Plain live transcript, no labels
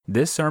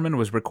This sermon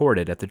was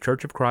recorded at the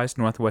Church of Christ,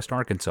 Northwest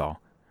Arkansas.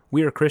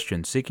 We are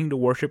Christians seeking to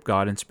worship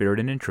God in spirit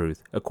and in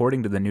truth,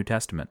 according to the New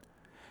Testament.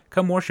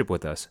 Come worship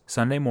with us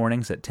Sunday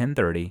mornings at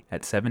 10:30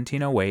 at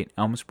 1708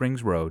 Elm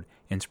Springs Road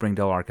in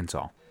Springdale,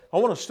 Arkansas. I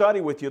want to study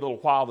with you a little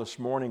while this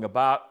morning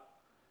about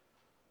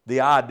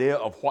the idea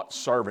of what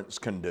servants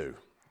can do.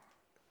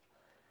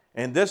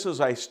 And this is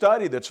a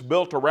study that's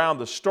built around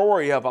the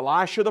story of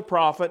Elisha the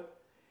prophet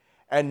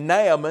and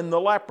Naaman the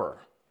leper.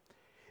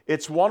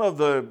 It's one of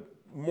the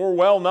more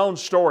well-known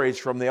stories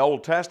from the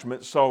Old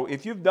Testament. So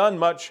if you've done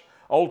much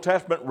Old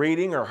Testament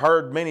reading or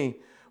heard many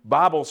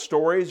Bible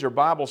stories or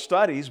Bible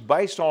studies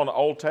based on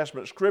Old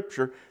Testament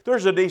Scripture,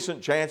 there's a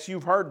decent chance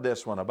you've heard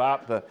this one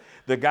about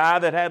the guy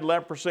that had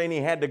leprosy and he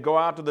had to go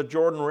out to the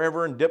Jordan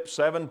River and dip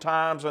 7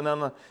 times and on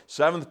the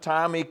 7th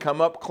time he come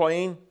up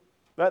clean.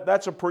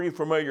 That's a pretty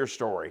familiar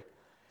story.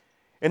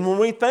 And when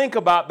we think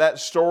about that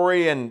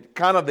story and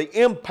kind of the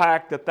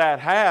impact that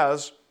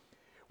has,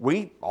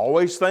 we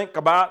always think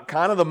about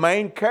kind of the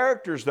main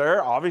characters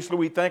there. Obviously,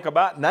 we think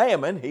about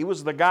Naaman. He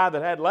was the guy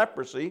that had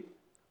leprosy.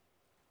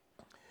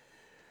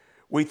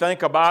 We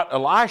think about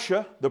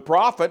Elisha, the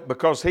prophet,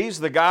 because he's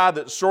the guy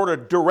that sort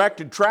of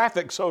directed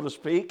traffic, so to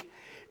speak,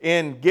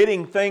 in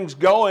getting things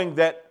going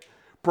that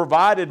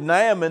provided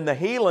Naaman the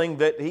healing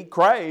that he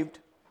craved.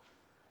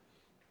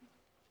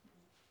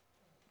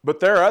 But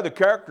there are other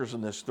characters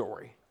in this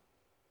story.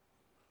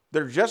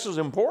 They're just as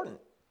important.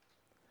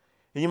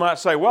 And you might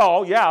say,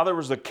 well, yeah, there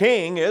was the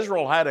king.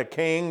 Israel had a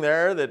king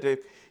there that if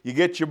you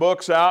get your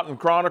books out and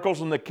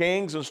Chronicles and the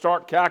Kings and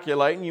start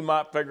calculating, you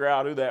might figure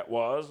out who that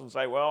was and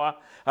say, well,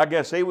 I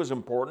guess he was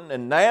important.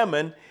 And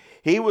Naaman,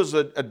 he was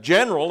a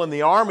general in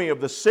the army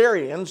of the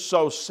Syrians.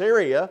 So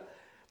Syria,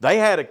 they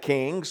had a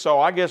king.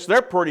 So I guess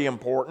they're pretty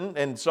important.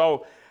 And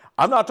so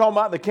I'm not talking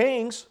about the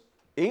kings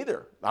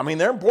either. I mean,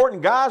 they're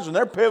important guys and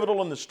they're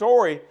pivotal in the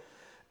story.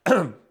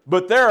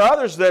 But there are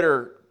others that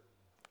are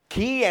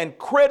key and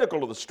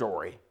critical to the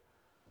story.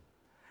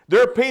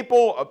 There are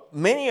people,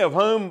 many of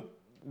whom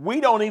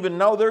we don't even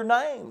know their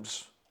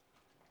names.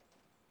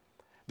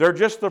 They're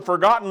just the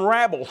forgotten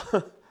rabble,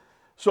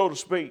 so to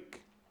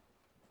speak.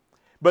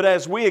 But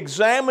as we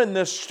examine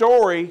this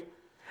story,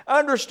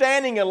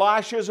 understanding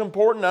Elisha is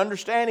important,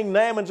 understanding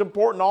Naaman's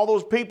important, all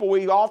those people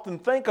we often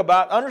think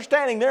about,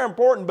 understanding they're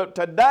important, but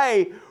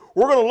today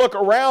we're going to look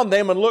around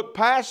them and look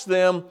past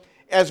them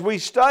as we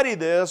study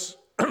this.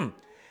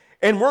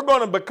 And we're going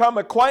to become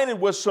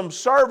acquainted with some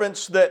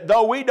servants that,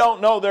 though we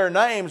don't know their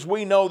names,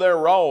 we know their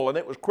role, and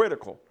it was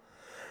critical.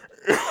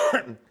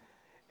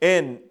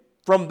 And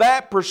from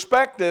that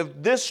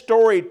perspective, this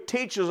story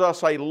teaches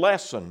us a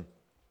lesson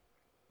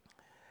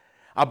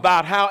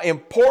about how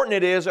important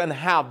it is and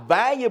how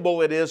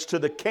valuable it is to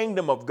the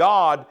kingdom of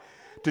God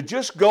to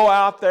just go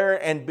out there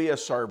and be a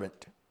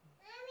servant.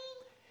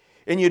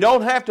 And you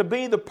don't have to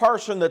be the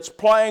person that's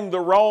playing the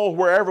role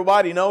where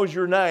everybody knows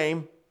your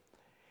name.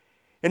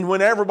 And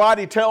when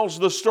everybody tells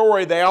the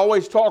story, they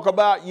always talk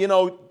about,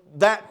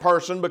 that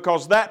person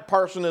because that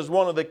person is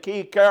one of the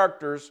key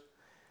characters.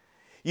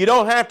 You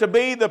don't have to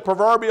be the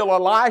proverbial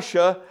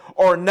Elisha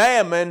or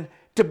Naaman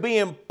to be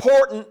an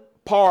important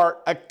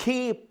part, a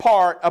key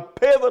part, a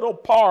pivotal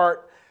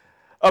part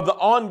of the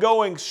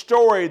ongoing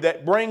story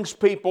that brings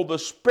people the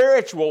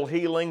spiritual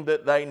healing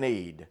that they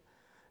need.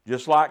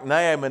 Just like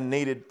Naaman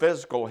needed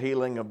physical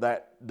healing of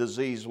that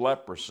disease,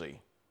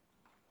 leprosy.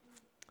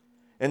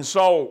 And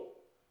so,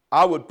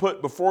 I would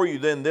put before you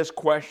then this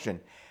question.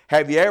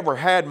 Have you ever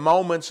had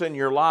moments in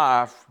your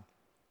life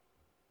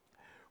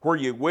where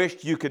you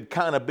wished you could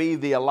kind of be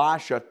the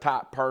Elisha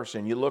type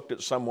person? You looked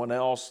at someone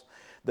else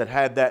that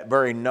had that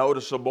very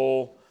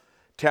noticeable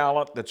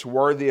talent that's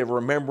worthy of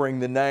remembering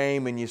the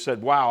name and you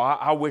said, wow,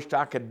 I wished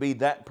I could be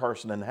that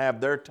person and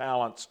have their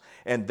talents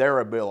and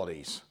their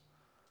abilities.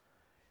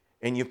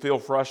 And you feel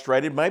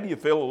frustrated. Maybe you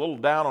feel a little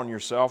down on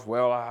yourself.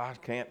 Well, I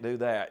can't do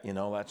that.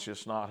 That's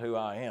just not who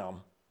I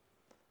am.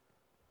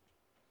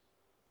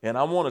 And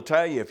I want to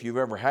tell you, if you've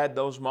ever had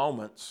those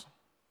moments,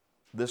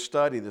 this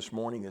study this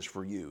morning is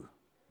for you.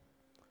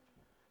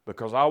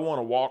 Because I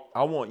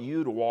want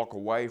you to walk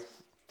away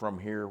from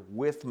here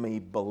with me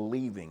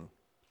believing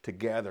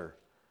together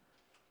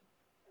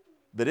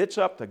that it's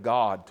up to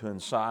God to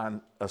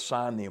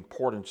assign the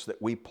importance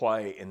that we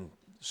play in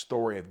the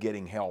story of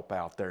getting help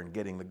out there and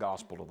getting the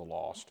gospel to the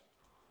lost.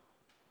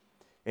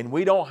 And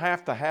we don't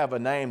have to have a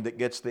name that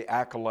gets the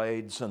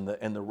accolades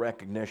and the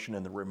recognition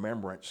and the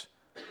remembrance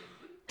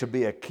to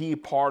be a key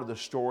part of the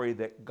story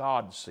that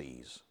God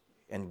sees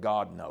and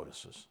God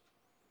notices.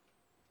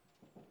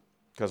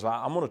 Because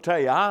I'm going to tell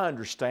you, I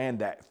understand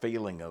that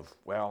feeling of,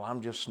 well,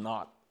 I'm just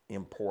not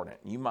important.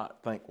 You might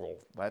think, well,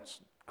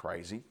 that's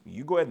crazy.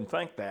 You go ahead and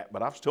think that,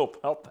 but I've still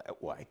felt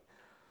that way.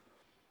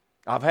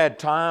 I've had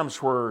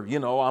times where,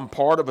 I'm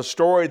part of a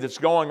story that's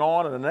going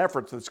on and an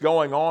effort that's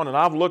going on, and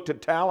I've looked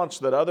at talents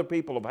that other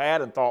people have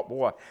had and thought,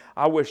 boy,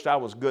 I wished I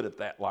was good at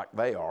that like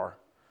they are.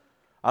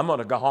 I'm going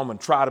to go home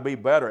and try to be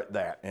better at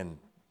that, and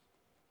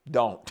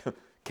don't,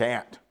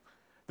 can't.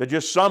 They're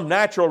just some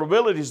natural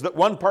abilities that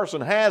one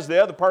person has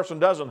the other person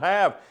doesn't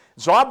have.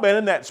 So I've been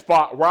in that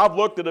spot where I've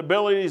looked at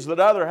abilities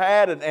that other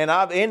had and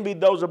I've envied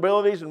those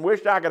abilities and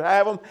wished I could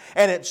have them.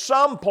 And at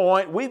some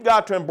point, we've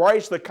got to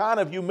embrace the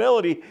kind of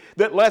humility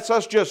that lets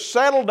us just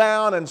settle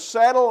down and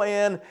settle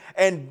in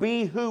and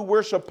be who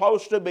we're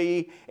supposed to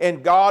be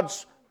in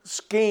God's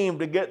scheme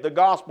to get the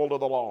gospel to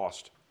the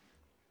lost.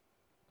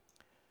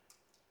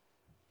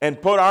 And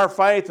put our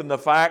faith in the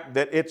fact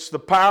that it's the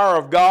power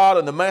of God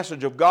and the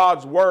message of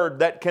God's Word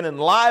that can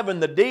enliven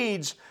the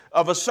deeds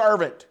of a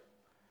servant.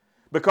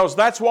 Because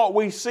that's what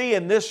we see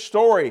in this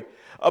story.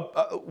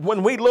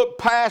 When we look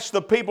past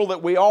the people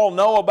that we all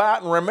know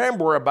about and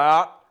remember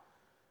about,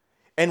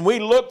 and we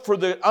look for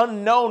the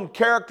unknown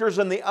characters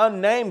and the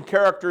unnamed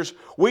characters,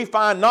 we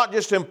find not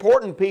just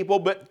important people,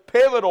 but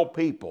pivotal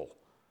people.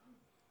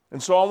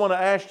 And so I want to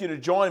ask you to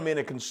join me in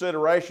a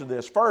consideration of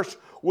this. First,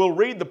 we'll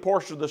read the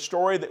portion of the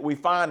story that we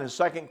find in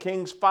 2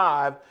 Kings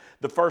 5,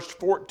 the first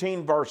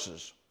 14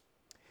 verses.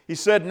 He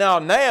said, "Now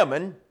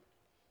Naaman,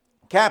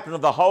 captain of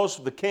the host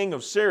of the king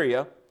of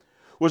Syria,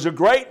 was a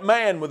great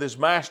man with his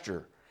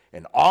master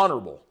and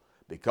honorable,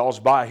 because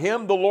by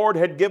him the Lord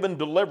had given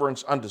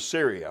deliverance unto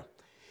Syria.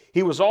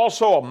 He was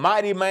also a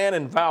mighty man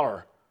in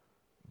valor,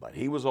 but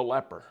he was a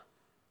leper.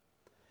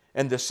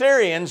 And the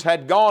Syrians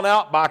had gone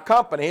out by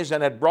companies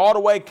and had brought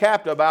away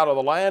captive out of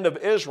the land of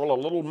Israel a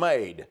little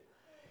maid.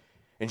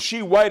 And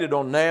she waited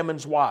on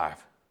Naaman's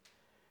wife.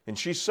 And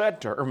she said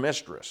to her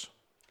mistress,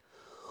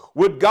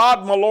 Would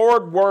God my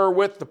Lord were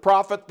with the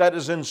prophet that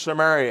is in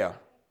Samaria,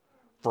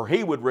 for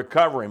he would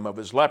recover him of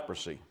his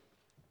leprosy.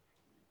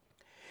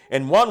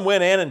 And one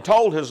went in and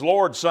told his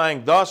Lord,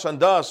 saying, Thus and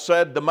thus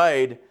said the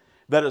maid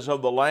that is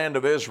of the land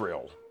of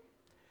Israel.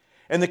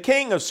 And the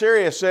king of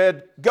Syria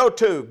said,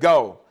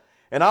 Go,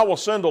 and I will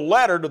send a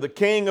letter to the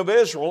king of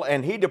Israel.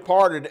 And he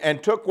departed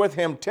and took with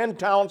him 10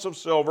 talents of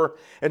silver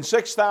and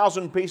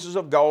 6,000 pieces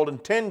of gold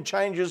and 10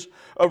 changes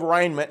of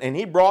raiment. And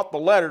he brought the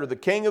letter to the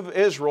king of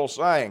Israel,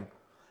 saying,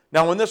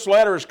 Now when this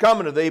letter is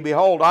coming to thee,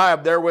 behold, I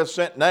have therewith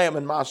sent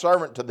Naaman my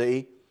servant to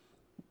thee,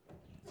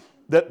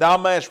 that thou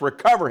mayest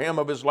recover him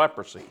of his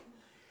leprosy.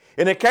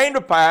 And it came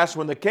to pass,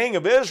 when the king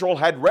of Israel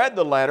had read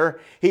the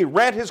letter, he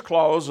rent his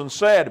clothes and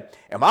said,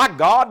 Am I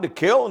God to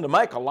kill and to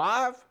make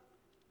alive?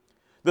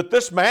 That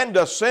this man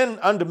doth send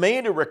unto me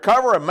to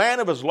recover a man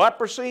of his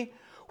leprosy?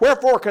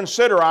 Wherefore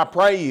consider, I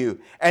pray you,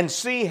 and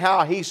see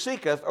how he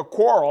seeketh a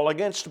quarrel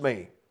against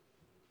me.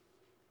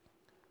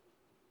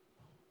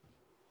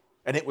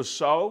 And it was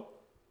so,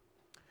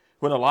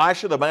 when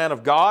Elisha the man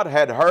of God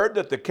had heard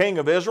that the king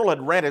of Israel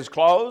had rent his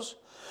clothes,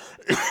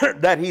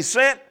 that he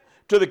sent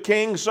to the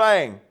king,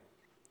 saying,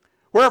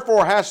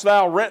 Wherefore hast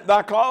thou rent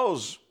thy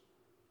clothes?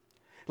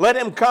 Let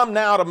him come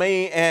now to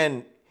me,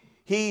 and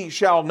he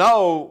shall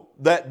know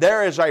that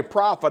there is a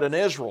prophet in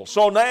Israel.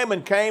 So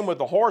Naaman came with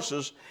the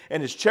horses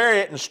and his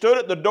chariot and stood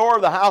at the door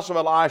of the house of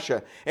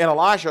Elisha. And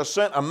Elisha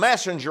sent a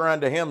messenger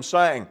unto him,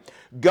 saying,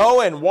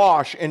 Go and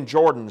wash in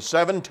Jordan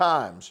 7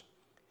 times,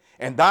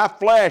 and thy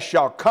flesh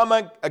shall come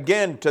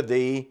again to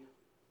thee,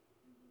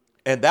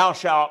 and thou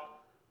shalt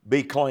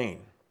be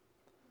clean.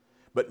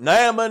 But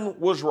Naaman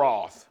was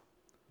wroth,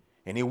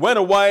 and he went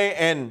away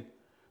and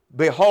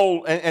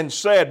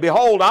said,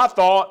 Behold, I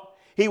thought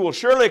he will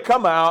surely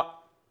come out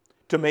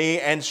to me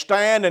and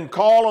stand and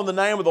call on the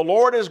name of the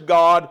Lord his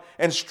God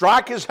and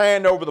strike his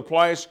hand over the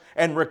place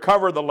and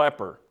recover the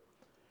leper.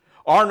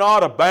 Are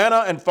not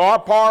Abana and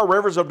Pharpar,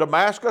 rivers of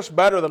Damascus,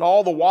 better than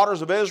all the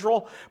waters of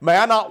Israel? May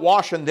I not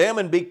wash in them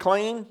and be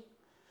clean?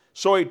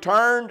 So he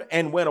turned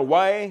and went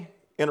away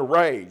in a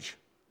rage.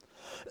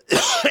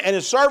 And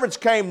his servants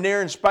came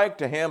near and spake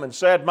to him and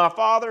said, My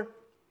father,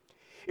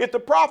 if the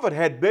prophet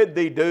had bid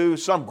thee do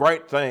some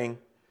great thing,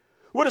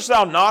 wouldst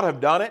thou not have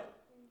done it?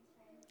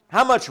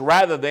 How much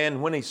rather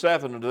then, when he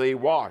saith unto thee,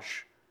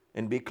 Wash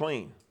and be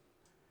clean?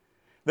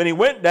 Then he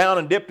went down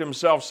and dipped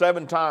himself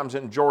 7 times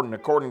in Jordan,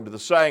 according to the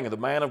saying of the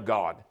man of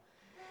God.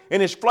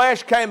 And his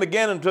flesh came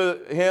again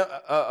into him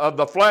of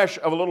the flesh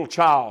of a little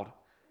child,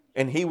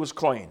 and he was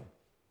clean.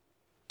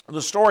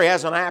 The story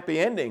has an happy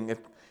ending. If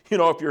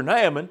you're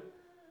Naaman,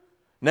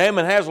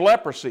 Naaman has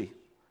leprosy.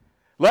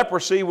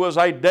 Leprosy was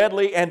a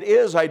deadly and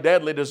is a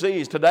deadly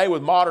disease. Today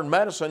with modern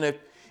medicine,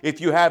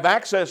 if you have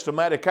access to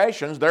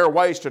medications, there are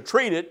ways to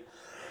treat it.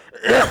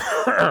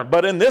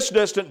 But in this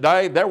distant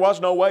day, there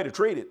was no way to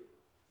treat it.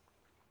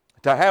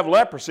 To have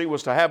leprosy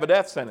was to have a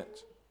death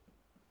sentence.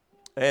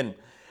 And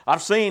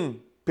I've seen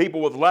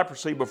people with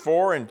leprosy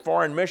before in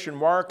foreign mission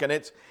work, and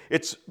it's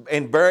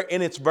in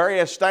its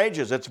various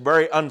stages. It's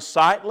very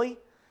unsightly.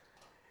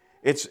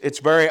 It's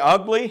very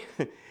ugly.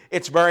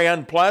 It's very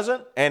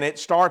unpleasant, and it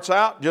starts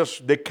out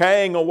just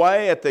decaying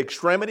away at the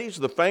extremities,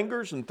 the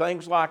fingers and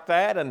things like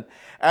that. And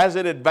as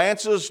it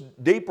advances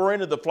deeper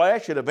into the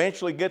flesh, it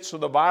eventually gets to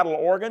the vital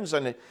organs,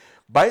 and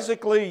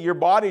basically your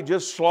body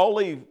just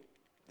slowly,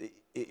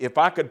 if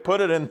I could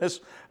put it in this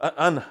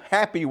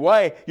unhappy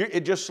way,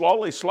 it just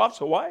slowly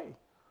sloughs away.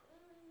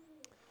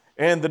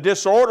 And the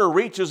disorder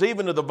reaches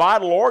even to the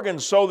vital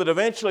organs so that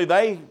eventually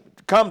they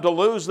come to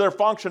lose their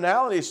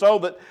functionality, so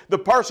that the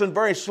person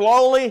very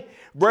slowly,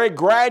 very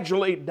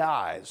gradually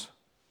dies.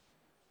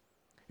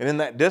 And in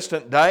that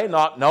distant day,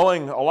 not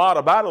knowing a lot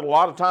about it, a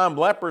lot of time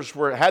lepers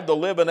had to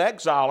live in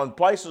exile in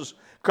places,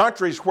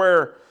 countries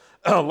where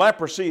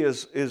leprosy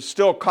is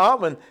still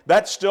common.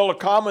 That's still a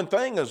common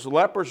thing, as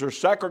lepers are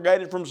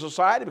segregated from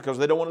society because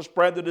they don't want to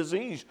spread the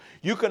disease.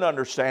 You can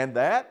understand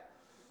that.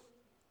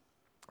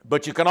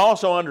 But you can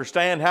also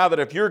understand how that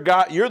if you're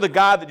the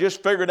guy that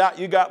just figured out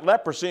you got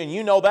leprosy and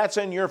you know that's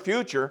in your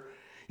future,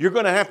 you're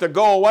going to have to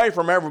go away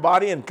from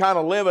everybody and kind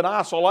of live in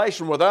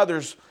isolation with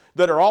others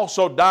that are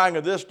also dying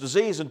of this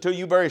disease until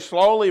you very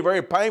slowly,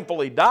 very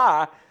painfully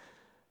die.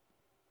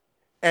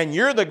 And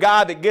you're the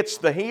guy that gets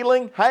the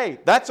healing. Hey,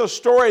 that's a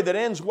story that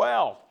ends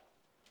well.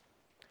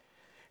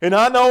 And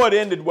I know it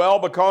ended well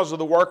because of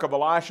the work of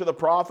Elisha the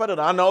prophet,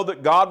 and I know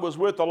that God was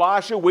with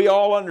Elisha. We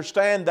all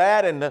understand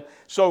that, and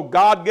so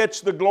God gets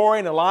the glory,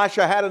 and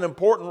Elisha had an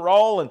important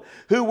role, and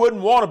who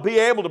wouldn't want to be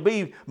able to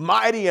be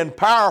mighty and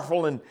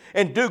powerful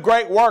and do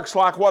great works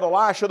like what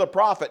Elisha the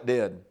prophet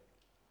did?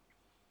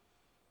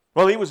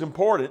 Well, he was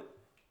important,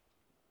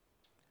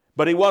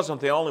 but he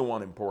wasn't the only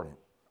one important.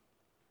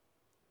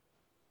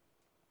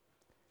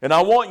 And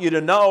I want you to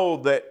know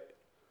that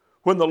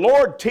when the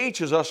Lord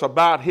teaches us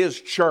about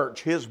His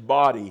church, His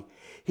body,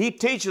 He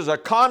teaches a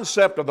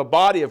concept of the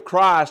body of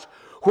Christ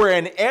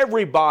wherein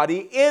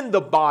everybody in the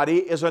body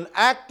is an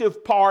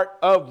active part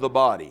of the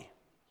body.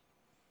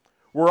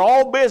 We're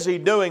all busy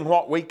doing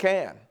what we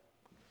can.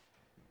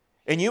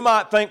 And you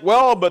might think,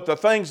 well, but the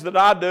things that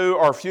I do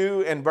are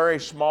few and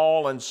very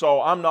small, and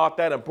so I'm not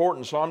that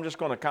important, so I'm just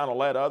going to kind of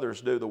let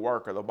others do the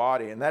work of the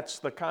body. And that's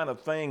the kind of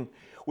thing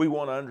we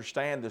want to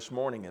understand this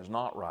morning is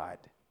not right.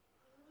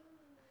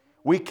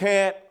 We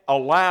can't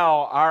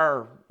allow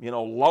our,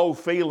 low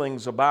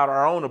feelings about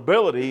our own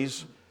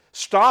abilities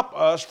stop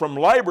us from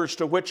labors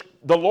to which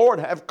the Lord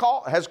has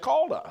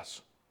called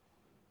us.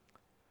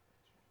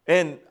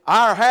 And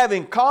our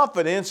having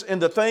confidence in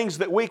the things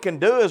that we can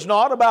do is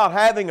not about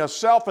having a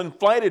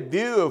self-inflated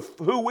view of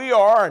who we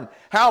are and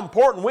how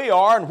important we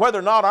are and whether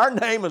or not our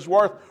name is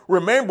worth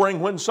remembering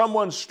when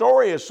someone's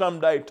story is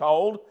someday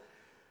told.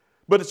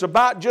 But it's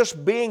about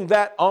just being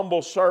that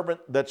humble servant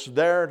that's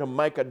there to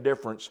make a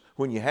difference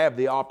when you have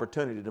the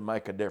opportunity to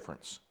make a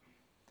difference.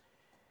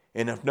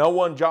 And if no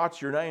one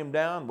jots your name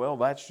down, well,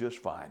 that's just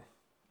fine.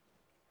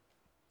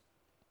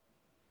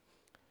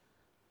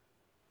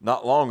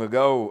 Not long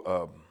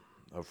ago,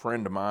 a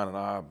friend of mine and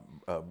I,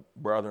 a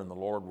brother in the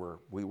Lord,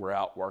 we were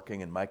out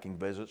working and making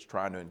visits,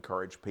 trying to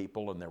encourage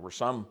people. And there were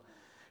some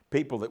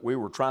people that we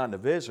were trying to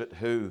visit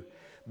who,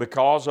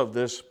 because of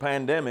this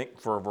pandemic,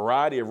 for a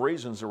variety of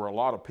reasons, there were a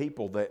lot of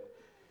people that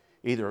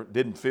either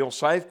didn't feel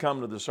safe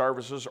coming to the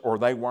services or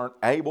they weren't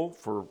able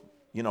for,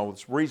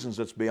 it's reasons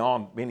that's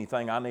beyond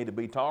anything I need to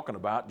be talking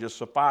about. Just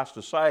suffice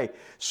to say,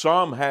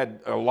 some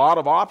had a lot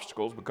of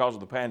obstacles because of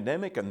the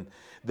pandemic, and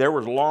there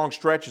was long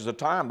stretches of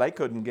time they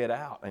couldn't get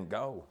out and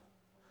go.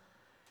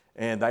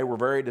 And they were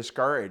very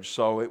discouraged.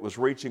 So it was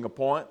reaching a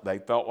point, they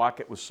felt like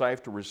it was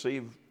safe to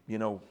receive,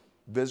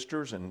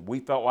 visitors, and we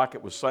felt like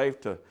it was safe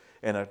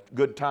and a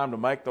good time to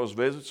make those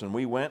visits, and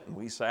we went and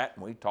we sat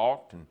and we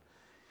talked,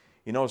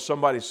 and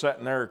somebody's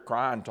sitting there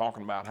crying,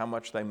 talking about how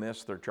much they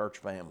miss their church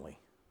family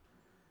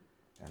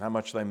and how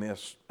much they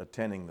miss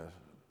attending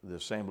the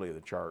assembly of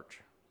the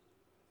church,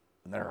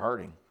 and they're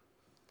hurting.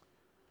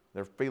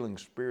 They're feeling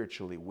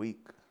spiritually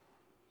weak.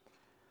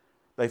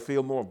 They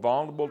feel more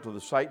vulnerable to the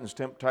Satan's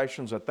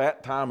temptations at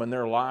that time in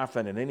their life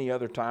than at any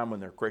other time in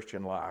their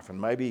Christian life. And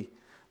maybe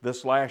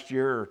this last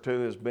year or two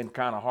has been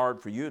kind of hard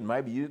for you, and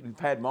maybe you've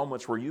had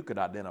moments where you could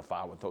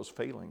identify with those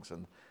feelings.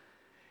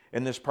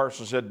 And this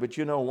person said, but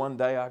one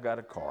day I got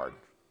a card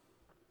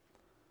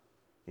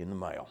in the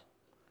mail.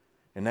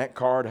 And that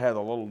card had a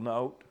little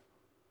note,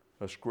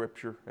 a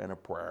scripture, and a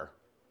prayer.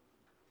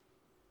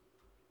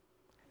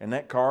 And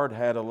that card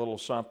had a little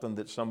something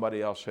that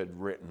somebody else had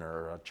written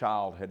or a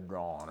child had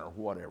drawn or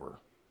whatever.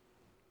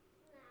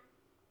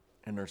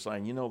 And they're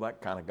saying,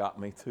 that kind of got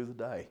me through the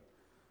day.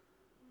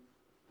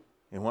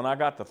 And when I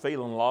got to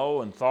feeling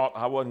low and thought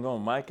I wasn't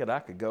going to make it, I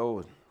could go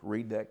and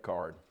read that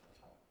card.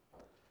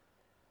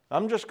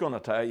 I'm just going to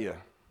tell you,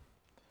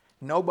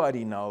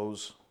 nobody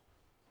knows.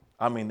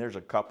 I mean, there's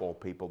a couple of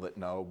people that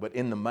know, but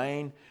in the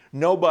main,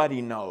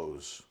 nobody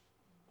knows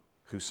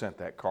who sent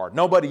that card.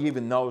 Nobody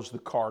even knows the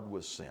card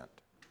was sent.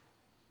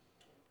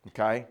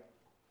 Okay?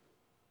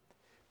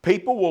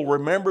 People will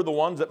remember the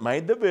ones that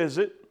made the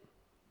visit.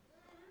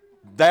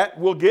 That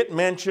will get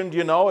mentioned,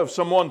 if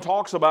someone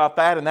talks about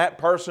that and that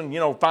person,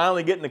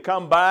 finally getting to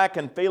come back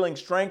and feeling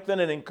strengthened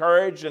and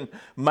encouraged and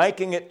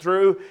making it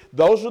through.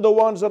 Those are the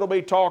ones that will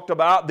be talked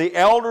about. The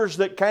elders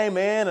that came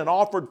in and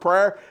offered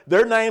prayer,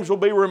 their names will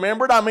be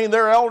remembered. I mean,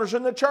 they're elders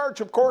in the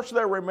church. Of course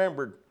they're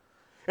remembered.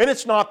 And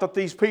it's not that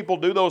these people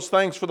do those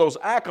things for those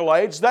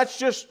accolades.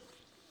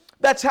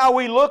 That's how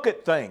we look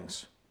at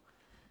things.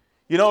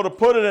 You know, to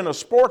put it in a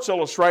sports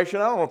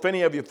illustration, I don't know if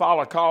any of you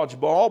follow college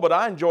ball, but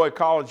I enjoy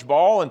college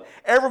ball, and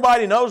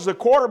everybody knows the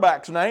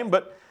quarterback's name,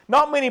 but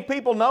not many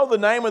people know the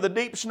name of the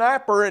deep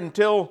snapper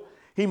until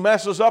he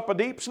messes up a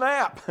deep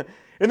snap.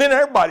 And then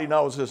everybody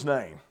knows his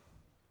name.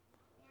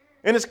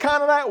 And it's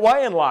kind of that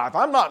way in life.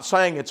 I'm not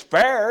saying it's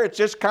fair, it's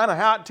just kind of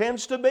how it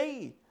tends to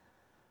be.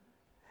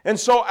 And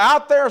so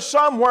out there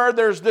somewhere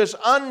there's this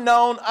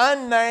unknown,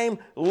 unnamed,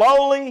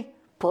 lowly,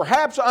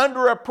 perhaps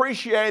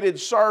underappreciated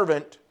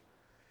servant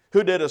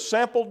who did a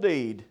simple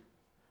deed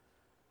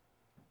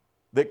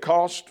that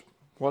cost,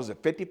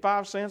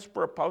 55 cents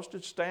for a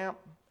postage stamp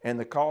and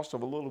the cost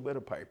of a little bit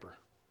of paper.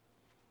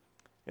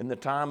 And the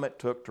time it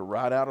took to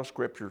write out a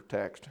scripture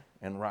text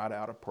and write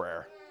out a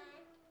prayer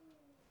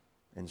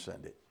and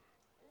send it.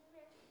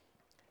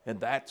 And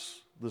that's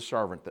the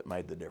servant that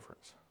made the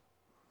difference.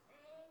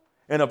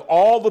 And of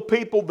all the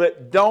people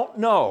that don't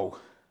know,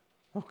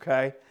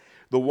 okay,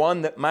 the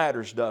one that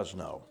matters does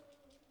know.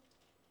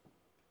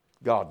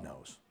 God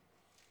knows.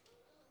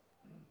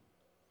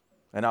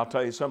 And I'll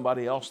tell you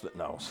somebody else that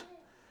knows.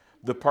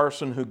 The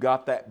person who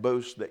got that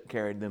boost that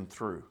carried them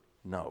through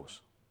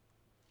knows.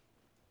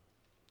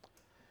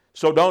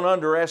 So don't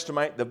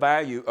underestimate the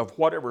value of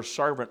whatever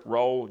servant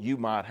role you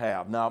might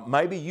have. Now,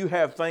 maybe you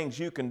have things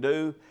you can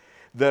do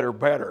that are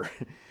better,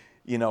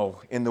 you know,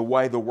 in the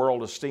way the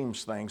world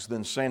esteems things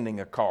than sending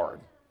a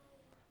card.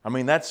 I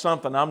mean, that's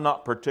something I'm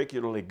not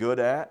particularly good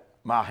at.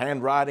 My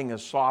handwriting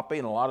is sloppy,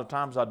 and a lot of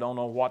times I don't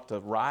know what to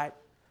write.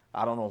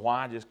 I don't know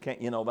why, I just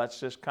can't, you know, that's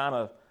just kind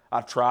of, I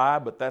try,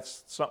 but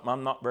that's something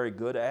I'm not very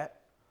good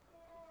at.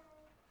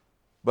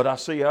 But I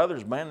see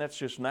others, man, that's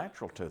just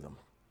natural to them.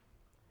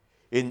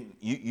 And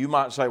you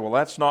might say, well,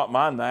 that's not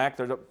my knack,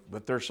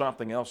 but there's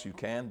something else you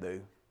can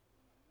do.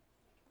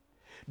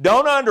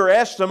 Don't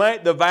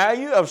underestimate the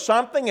value of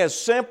something as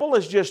simple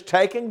as just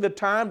taking the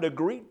time to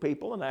greet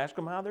people and ask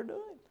them how they're doing.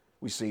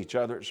 We see each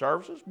other at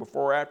services,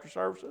 before or after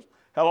services.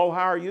 Hello,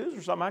 how are you? Is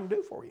there something I can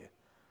do for you?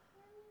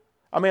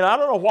 I mean, I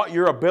don't know what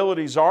your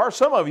abilities are.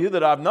 Some of you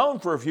that I've known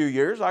for a few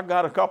years, I've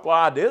got a couple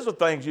of ideas of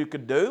things you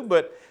could do,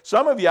 but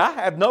some of you, I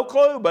have no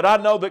clue. But I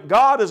know that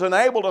God has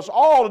enabled us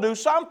all to do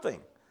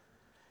something.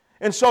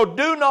 And so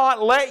do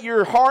not let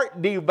your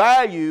heart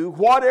devalue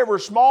whatever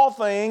small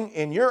thing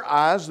in your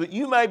eyes that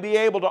you may be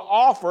able to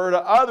offer to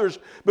others,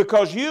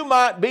 because you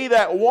might be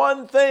that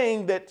one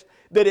thing that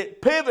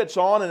it pivots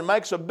on and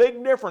makes a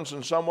big difference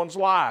in someone's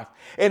life.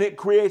 And it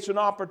creates an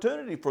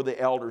opportunity for the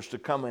elders to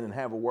come in and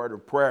have a word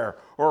of prayer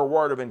or a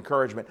word of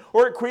encouragement.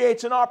 Or it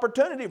creates an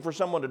opportunity for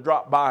someone to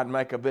drop by and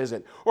make a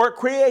visit. Or it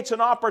creates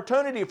an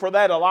opportunity for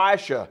that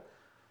Elisha,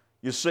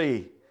 you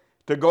see,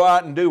 to go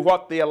out and do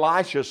what the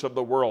Elishas of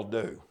the world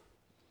do.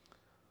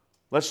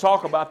 Let's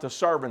talk about the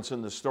servants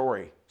in the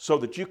story so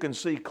that you can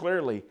see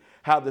clearly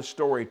how this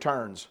story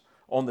turns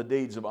on the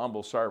deeds of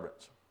humble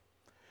servants.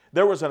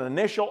 There was an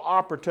initial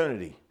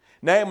opportunity.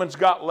 Naaman's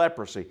got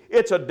leprosy.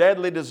 It's a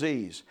deadly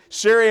disease.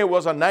 Syria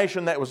was a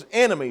nation that was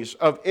enemies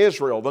of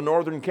Israel, the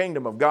northern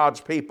kingdom of God's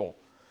people.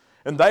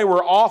 And they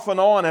were off and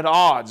on at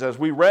odds. As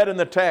we read in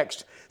the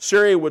text,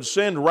 Syria would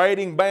send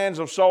raiding bands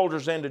of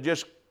soldiers in to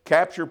just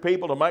capture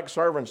people to make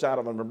servants out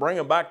of them and bring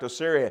them back to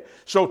Syria.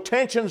 So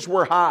tensions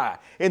were high.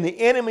 And the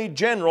enemy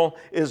general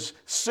is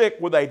sick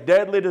with a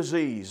deadly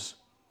disease.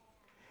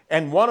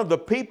 And one of the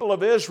people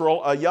of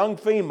Israel, a young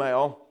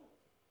female,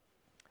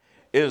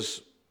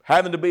 is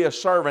having to be a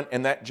servant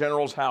in that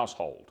general's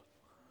household.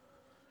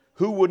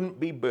 Who wouldn't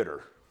be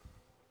bitter?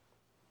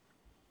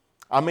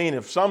 I mean,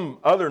 if some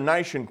other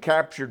nation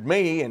captured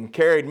me and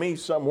carried me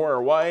somewhere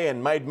away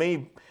and made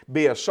me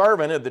be a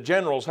servant at the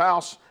general's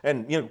house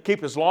and, you know,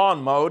 keep his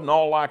lawn mowed and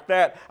all like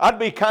that, I'd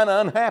be kind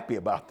of unhappy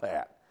about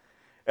that.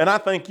 And I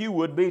think you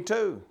would be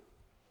too.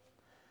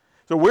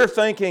 So we're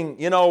thinking,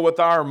 you know,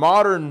 with our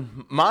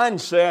modern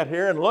mindset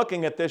here and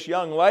looking at this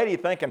young lady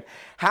thinking,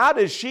 how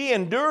does she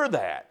endure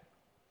that?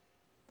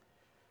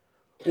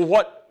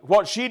 Well,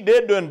 what she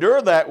did to endure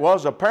that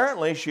was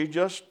apparently she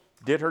just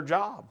did her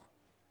job.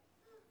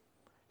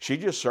 She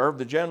just served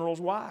the general's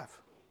wife.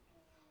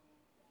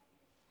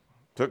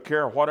 Took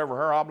care of whatever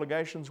her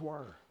obligations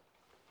were.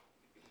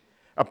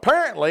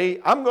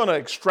 Apparently, I'm going to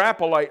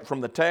extrapolate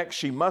from the text,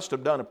 she must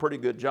have done a pretty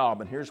good job,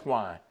 and here's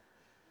why.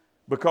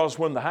 Because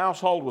when the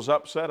household was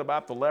upset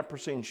about the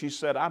leprosy and she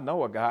said, I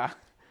know a guy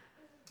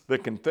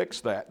that can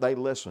fix that, they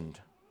listened.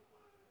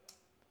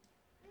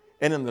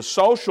 And in the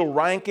social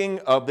ranking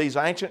of these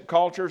ancient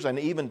cultures and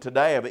even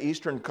today of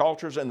Eastern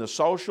cultures, in the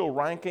social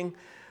ranking,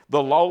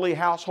 the lowly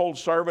household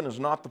servant is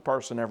not the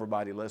person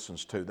everybody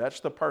listens to. That's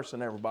the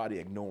person everybody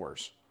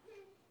ignores.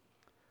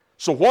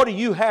 So what do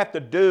you have to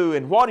do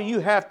and what do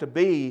you have to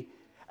be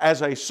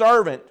as a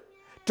servant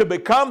to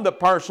become the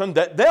person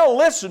that they'll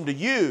listen to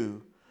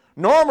you?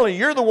 Normally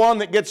you're the one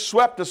that gets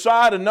swept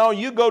aside and no,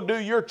 you go do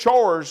your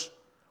chores.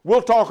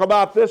 We'll talk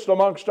about this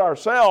amongst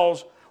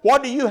ourselves.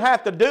 What do you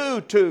have to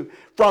do to,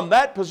 from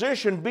that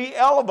position, be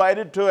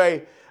elevated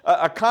to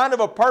a kind of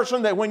a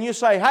person that when you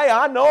say, hey,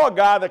 I know a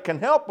guy that can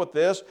help with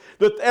this,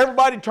 that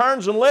everybody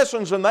turns and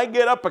listens and they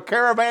get up a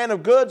caravan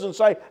of goods and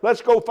say,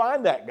 let's go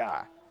find that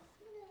guy.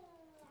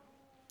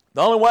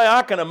 The only way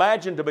I can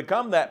imagine to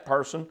become that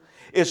person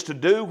is to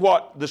do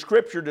what the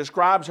Scripture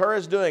describes her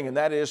as doing, and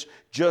that is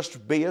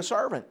just be a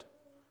servant.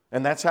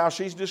 And that's how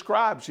she's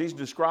described. She's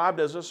described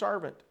as a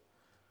servant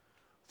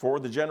for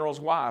the general's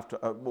wife,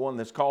 one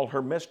that's called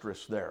her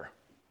mistress there.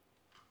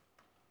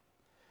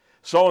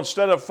 So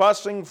instead of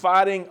fussing,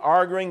 fighting,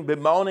 arguing,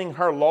 bemoaning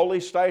her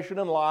lowly station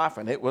in life,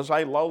 and it was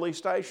a lowly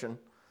station,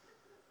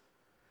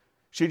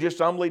 she just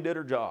humbly did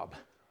her job.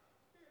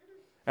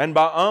 And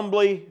by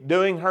humbly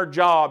doing her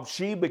job,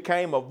 she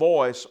became a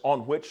voice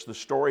on which the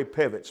story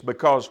pivots.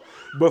 Because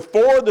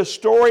before the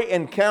story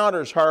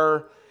encounters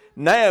her,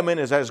 Naaman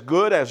is as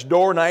good as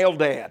doornail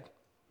dead.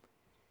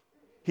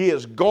 He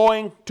is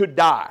going to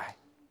die.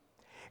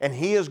 And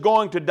he is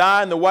going to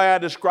die in the way I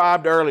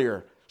described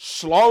earlier.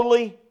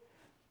 Slowly,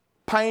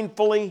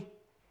 painfully,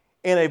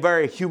 in a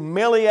very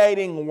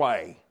humiliating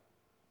way.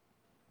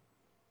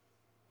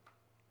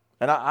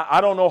 And I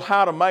don't know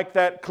how to make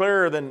that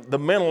clearer than the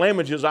mental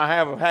images I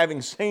have of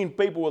having seen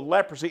people with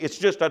leprosy. It's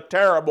just a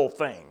terrible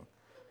thing.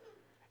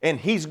 And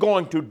he's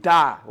going to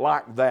die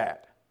like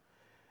that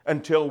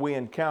until we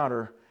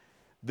encounter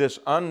this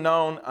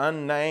unknown,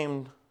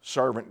 unnamed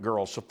servant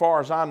girl. So far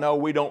as I know,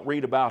 we don't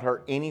read about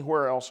her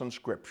anywhere else in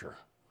Scripture.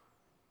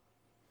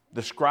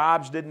 The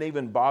scribes didn't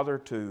even bother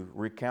to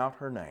recount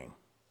her name.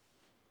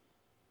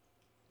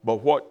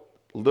 But what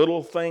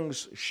little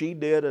things she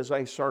did as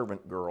a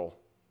servant girl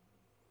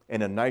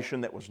in a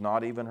nation that was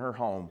not even her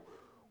home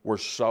were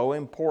so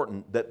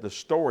important that the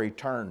story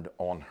turned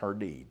on her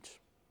deeds.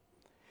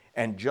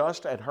 And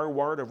just at her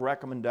word of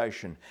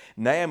recommendation,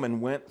 Naaman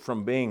went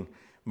from being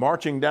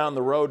marching down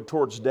the road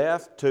towards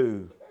death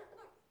to,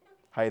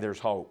 hey, there's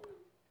hope.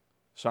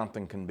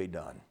 Something can be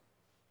done.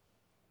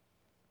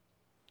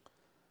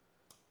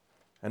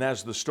 And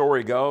as the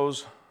story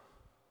goes,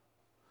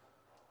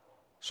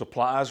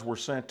 supplies were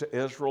sent to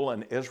Israel,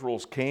 and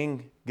Israel's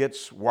king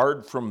gets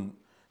word from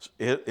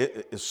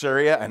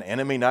Syria, an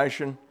enemy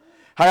nation.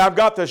 Hey, I've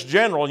got this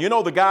general. You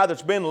know the guy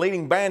that's been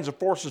leading bands of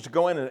forces to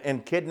go in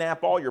and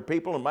kidnap all your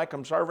people and make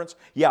them servants?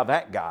 Yeah,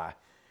 that guy.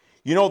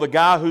 You know the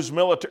guy whose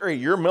military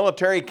your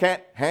military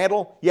can't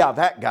handle? Yeah,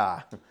 that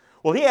guy.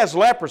 Well, he has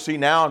leprosy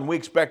now, and we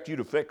expect you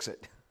to fix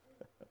it.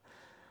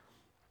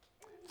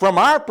 From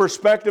our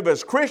perspective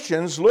as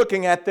Christians,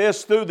 looking at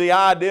this through the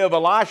idea of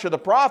Elisha the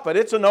prophet,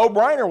 it's a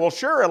no-brainer. Well,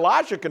 sure,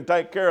 Elisha can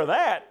take care of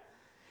that.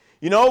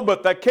 You know,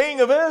 but the king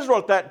of Israel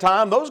at that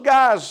time, those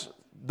guys,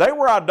 they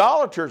were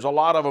idolaters, a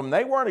lot of them.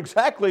 They weren't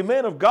exactly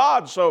men of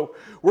God. So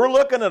we're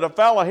looking at a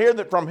fellow here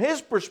that from his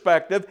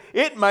perspective,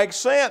 it makes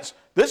sense.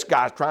 This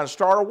guy's trying to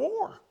start a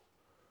war.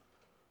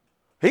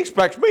 He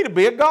expects me to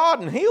be a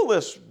god and heal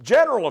this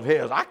general of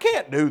his. I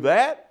can't do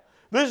that.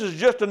 This is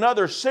just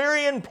another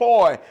Syrian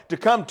ploy to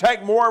come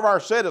take more of our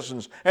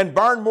citizens and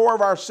burn more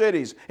of our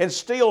cities and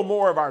steal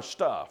more of our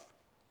stuff.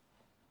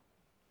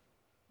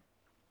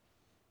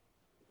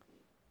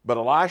 But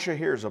Elisha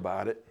hears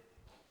about it,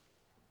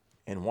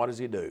 and what does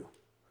he do?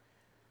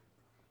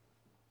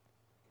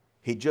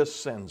 He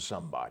just sends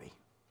somebody.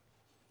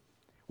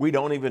 We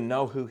don't even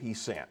know who he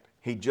sent.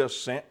 He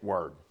just sent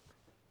word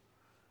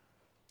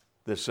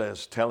that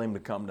says, tell him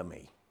to come to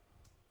me.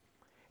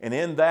 And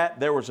in that,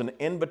 there was an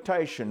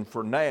invitation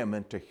for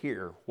Naaman to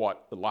hear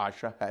what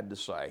Elisha had to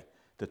say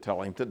to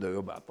tell him to do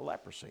about the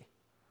leprosy.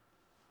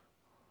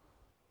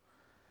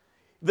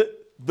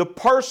 The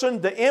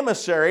person, the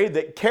emissary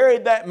that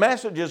carried that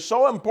message is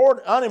so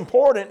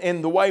unimportant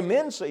in the way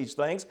men see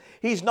things.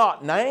 He's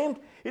not named.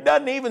 It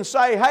doesn't even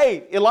say,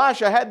 hey,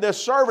 Elisha had this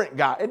servant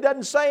guy. It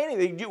doesn't say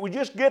anything. We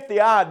just get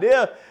the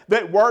idea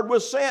that word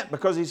was sent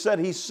because he said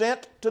he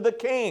sent to the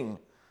king.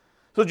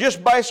 So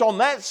just based on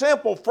that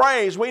simple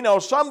phrase, we know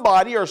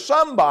somebody or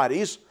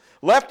somebodies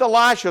left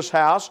Elisha's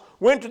house,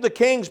 went to the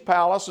king's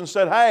palace and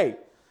said, hey,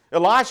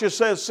 Elisha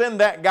says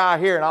send that guy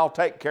here and I'll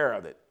take care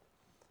of it.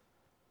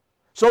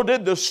 So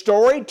did the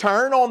story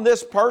turn on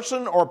this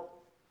person or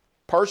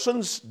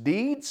person's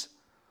deeds?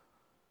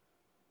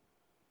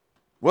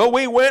 Well,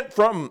 we went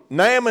from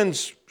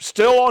Naaman's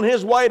still on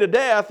his way to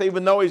death,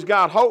 even though he's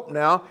got hope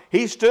now.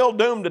 He's still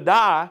doomed to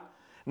die.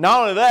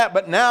 Not only that,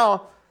 but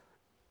now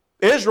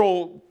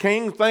Israel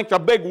king thinks a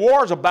big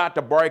war is about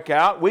to break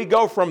out. We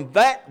go from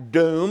that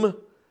doom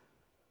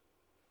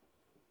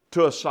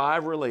to a sigh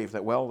of relief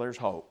that, well, there's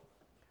hope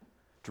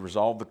to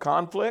resolve the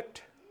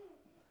conflict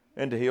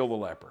and to heal the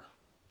leper.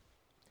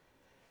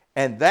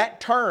 And that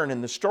turn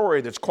in the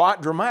story that's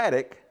quite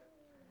dramatic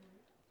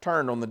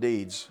turned on the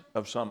deeds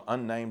of some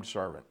unnamed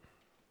servant.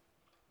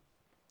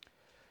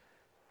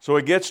 So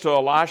he gets to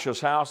Elisha's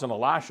house and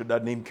Elisha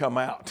doesn't even come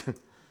out.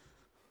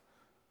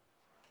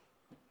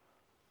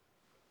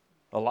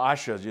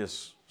 Elisha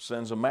just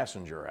sends a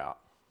messenger out.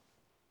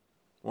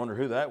 Wonder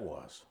who that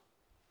was.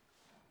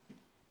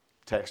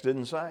 Text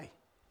didn't say.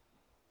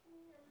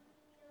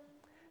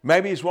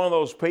 Maybe he's one of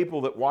those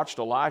people that watched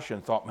Elisha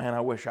and thought, man,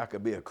 I wish I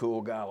could be a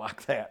cool guy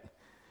like that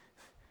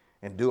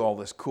and do all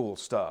this cool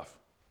stuff.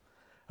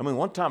 I mean,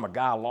 one time a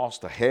guy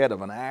lost the head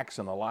of an axe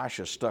and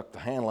Elisha stuck the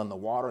handle in the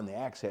water and the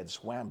axe head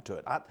swam to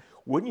it.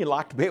 Wouldn't you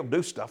like to be able to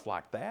do stuff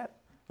like that?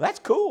 That's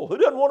cool. Who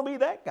doesn't want to be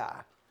that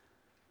guy?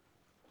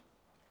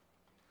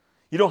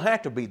 You don't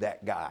have to be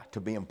that guy to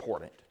be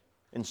important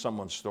in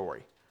someone's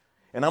story.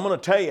 And I'm going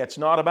to tell you, it's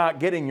not about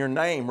getting your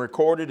name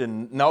recorded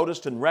and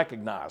noticed and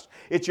recognized.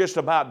 It's just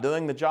about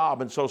doing the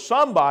job. And so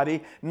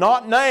somebody,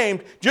 not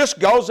named, just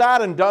goes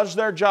out and does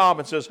their job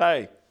and says,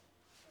 hey,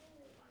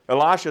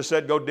 Elisha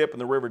said, go dip in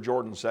the river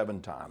Jordan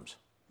 7 times.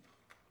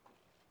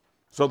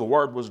 So the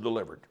word was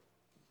delivered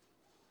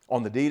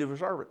on the deed of a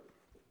servant.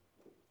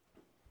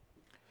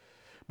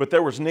 But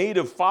there was need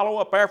of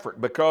follow-up effort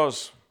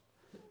because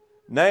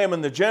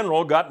Naaman the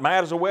general got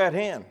mad as a wet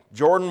hen.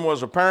 Jordan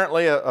was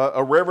apparently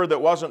a river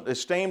that wasn't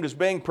esteemed as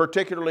being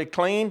particularly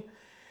clean,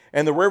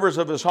 and the rivers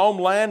of his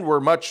homeland were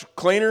much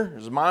cleaner,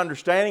 is my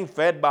understanding,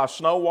 fed by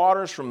snow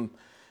waters from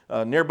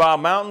nearby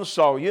mountains.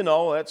 So, you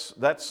know,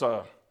 that's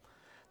going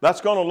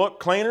to look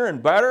cleaner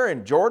and better,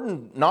 and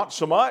Jordan not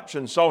so much,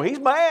 and so he's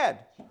mad.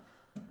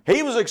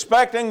 He was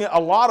expecting a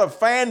lot of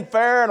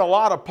fanfare and a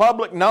lot of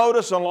public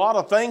notice and a lot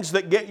of things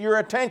that get your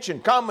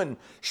attention. Come and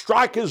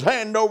strike his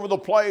hand over the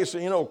place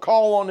and, you know,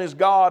 call on his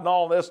God and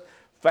all this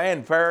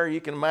fanfare.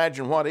 You can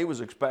imagine what he was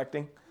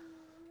expecting.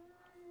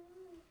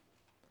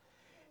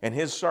 And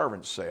his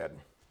servant said,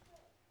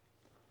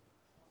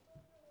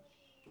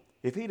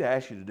 if he'd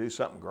asked you to do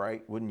something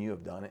great, wouldn't you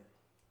have done it?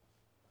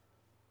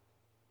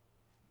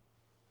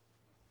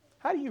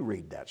 How do you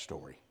read that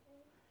story?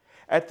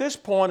 At this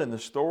point in the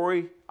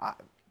story,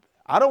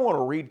 I don't want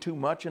to read too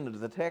much into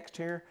the text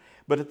here,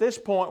 but at this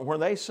point where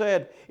they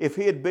said, if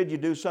he had bid you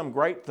do some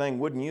great thing,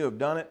 wouldn't you have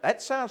done it?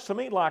 That sounds to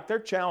me like they're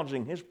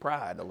challenging his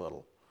pride a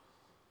little.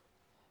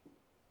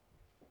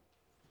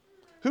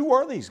 Who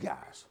were these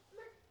guys?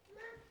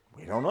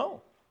 We don't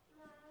know.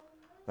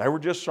 They were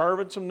just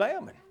servants of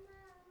Naaman.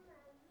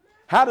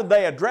 How did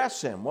they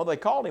address him? Well, they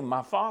called him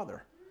my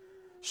father.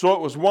 So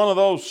it was one of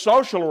those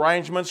social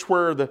arrangements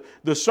where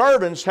the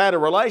servants had a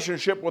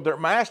relationship with their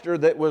master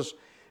that was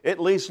at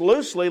least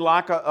loosely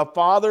like a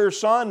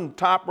father-son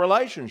type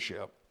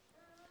relationship.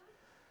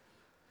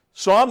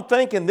 So I'm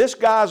thinking this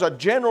guy's a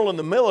general in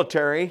the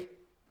military.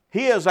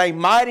 He is a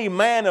mighty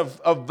man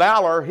of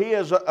valor. He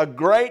is a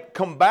great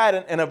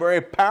combatant in a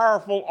very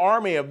powerful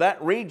army of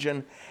that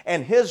region.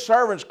 And his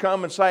servants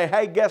come and say,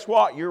 hey, guess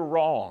what? You're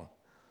wrong.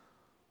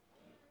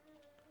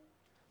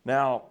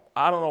 Now,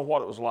 I don't know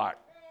what it was like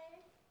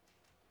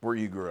where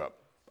you grew up.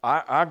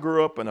 I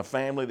grew up in a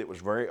family that was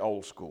very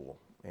old school.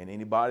 And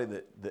anybody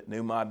that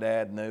knew my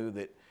dad knew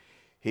that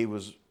he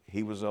was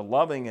a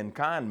loving and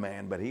kind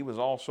man, but he was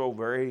also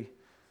very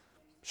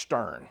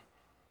stern.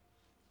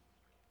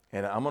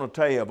 And I'm going to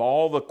tell you, of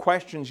all the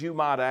questions you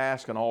might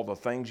ask and all the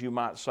things you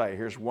might say,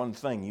 here's one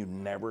thing you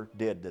never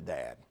did to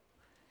Dad.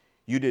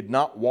 You did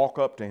not walk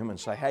up to him and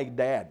say, hey,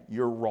 Dad,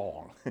 you're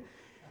wrong.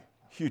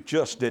 You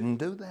just didn't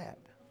do that.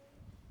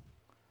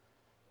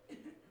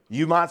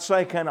 You might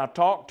say, can I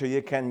talk to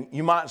you?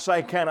 You might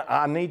say,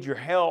 I need your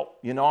help.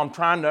 You know, I'm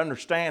trying to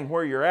understand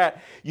where you're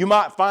at. You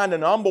might find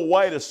an humble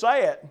way to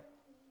say it.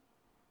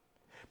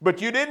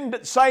 But you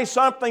didn't say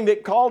something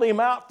that called him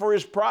out for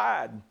his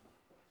pride.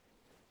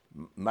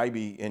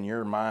 Maybe in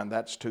your mind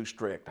that's too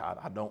strict.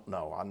 I don't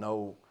know. I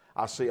know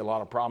I see a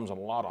lot of problems in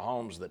a lot of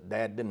homes that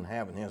Dad didn't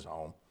have in his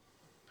home.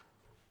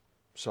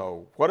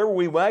 So whatever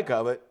we make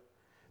of it,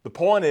 the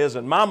point is,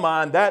 in my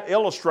mind, that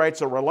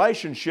illustrates a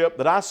relationship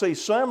that I see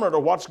similar to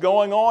what's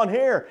going on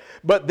here.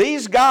 But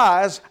these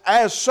guys,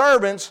 as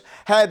servants,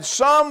 had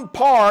some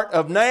part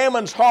of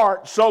Naaman's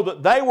heart so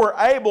that they were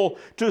able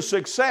to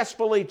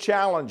successfully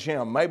challenge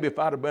him. Maybe if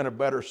I'd have been a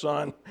better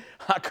son,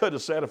 I could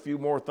have said a few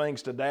more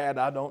things to Dad.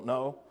 I don't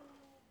know.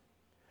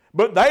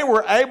 But they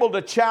were able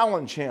to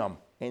challenge him,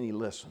 and he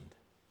listened.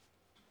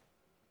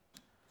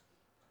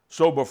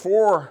 So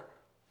before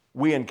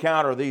we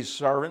encounter these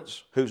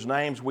servants whose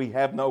names we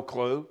have no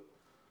clue,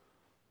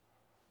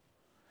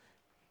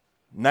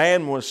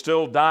 Naaman was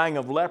still dying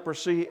of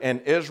leprosy,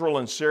 and Israel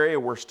and Syria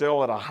were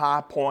still at a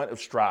high point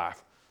of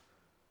strife.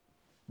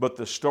 But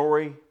the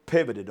story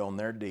pivoted on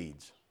their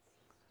deeds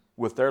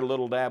with their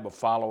little dab of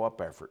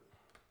follow-up effort.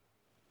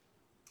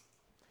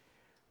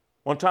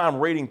 One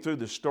time reading through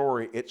the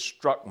story, it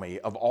struck me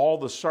of all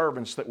the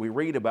servants that we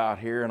read about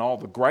here and all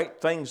the great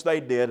things they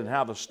did and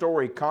how the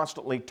story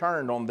constantly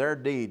turned on their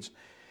deeds.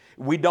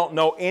 We don't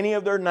know any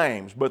of their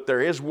names, but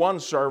there is one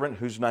servant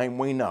whose name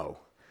we know.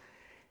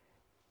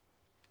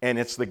 And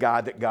it's the guy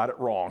that got it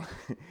wrong.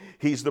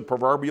 He's the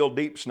proverbial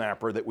deep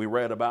snapper that we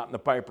read about in the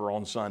paper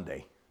on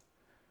Sunday.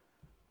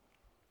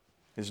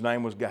 His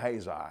name was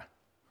Gehazi.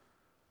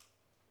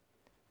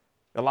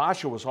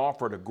 Elisha was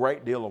offered a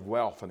great deal of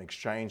wealth in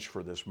exchange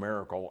for this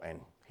miracle,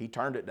 and he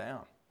turned it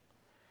down.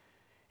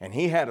 And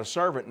he had a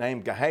servant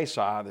named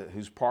Gehazi,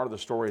 whose part of the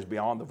story is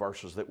beyond the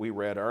verses that we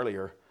read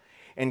earlier.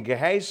 And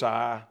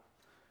Gehazi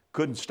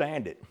couldn't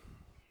stand it.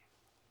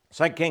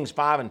 2 Kings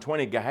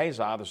 5:20,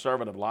 Gehazi, the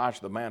servant of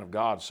Elisha, the man of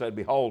God, said,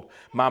 behold,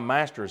 my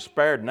master has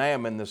spared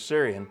Naaman the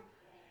Syrian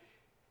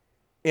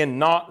in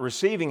not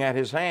receiving at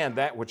his hand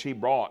that which he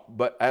brought.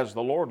 But as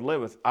the Lord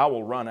liveth, I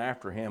will run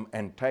after him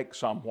and take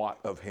somewhat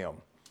of him.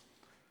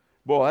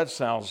 Boy, that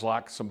sounds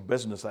like some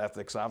business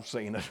ethics I've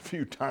seen a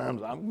few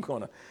times. I'm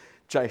going to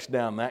chase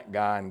down that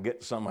guy and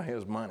get some of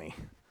his money.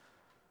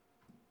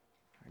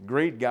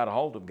 Greed got a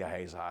hold of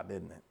Gehazi,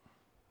 didn't it?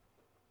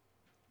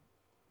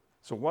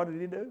 So what did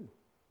he do?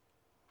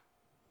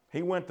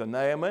 He went to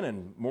Naaman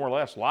and more or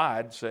less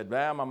lied, said,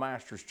 my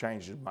master's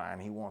changed his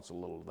mind. He wants a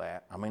little of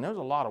that. I mean, there's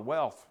a lot of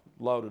wealth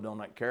loaded on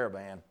that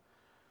caravan.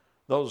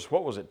 Those,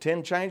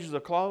 10 changes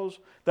of clothes?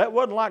 That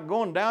wasn't like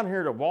going down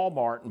here to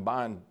Walmart and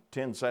buying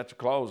 10 sets of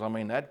clothes. I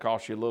mean, that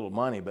cost you a little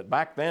money. But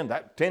back then,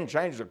 that 10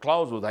 changes of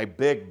clothes was a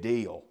big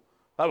deal.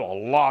 That was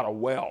a lot of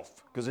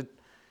wealth because you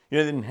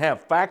didn't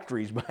have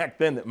factories back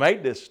then that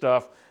made this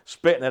stuff,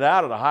 spitting it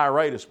out at a high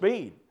rate of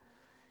speed.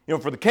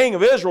 For the king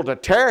of Israel to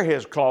tear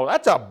his clothes,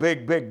 that's a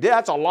big deal.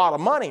 That's a lot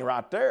of money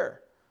right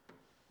there.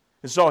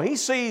 And so he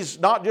sees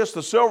not just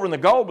the silver and the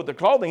gold, but the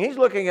clothing. He's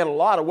looking at a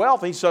lot of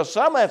wealth. He says,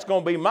 some of that's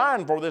going to be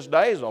mine before this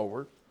day is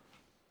over.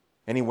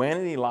 And he went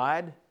and he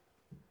lied.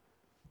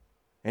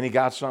 And he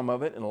got some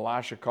of it. And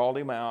Elisha called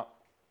him out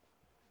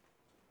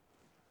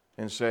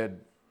and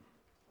said,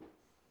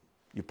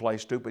 you play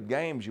stupid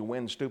games, you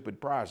win stupid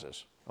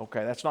prizes.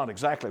 Okay, that's not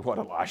exactly what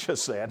Elisha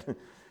said.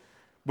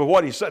 But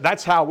what he said,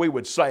 that's how we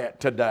would say it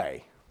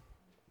today.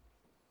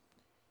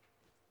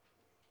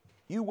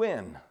 You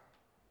win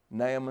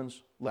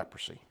Naaman's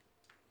leprosy.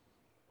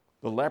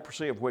 The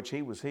leprosy of which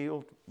he was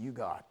healed, you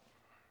got.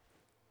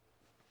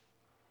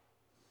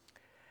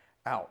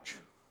 Ouch.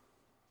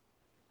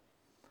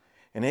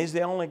 And he's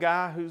the only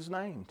guy who's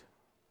named.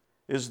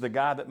 Is the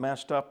guy that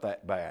messed up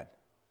that bad.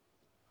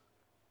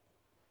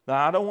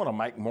 Now, I don't want to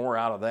make more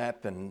out of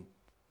that than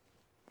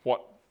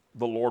what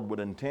the Lord would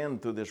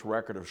intend through this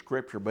record of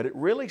Scripture, but it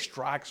really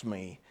strikes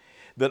me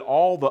that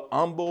all the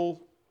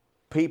humble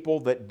people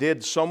that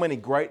did so many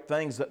great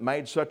things that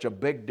made such a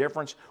big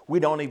difference, we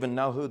don't even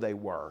know who they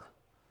were.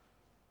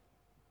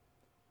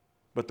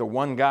 But the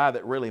one guy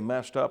that really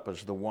messed up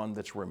is the one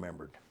that's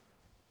remembered.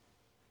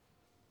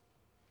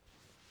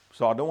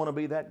 So I don't want to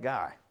be that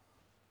guy.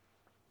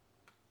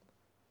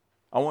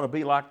 I want to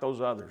be like those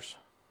others.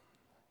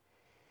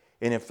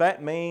 And if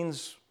that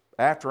means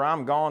after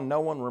I'm gone, no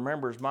one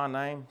remembers my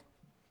name,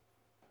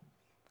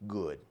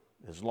 good,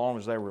 as long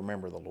as they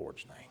remember the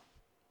Lord's name.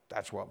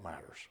 That's what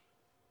matters.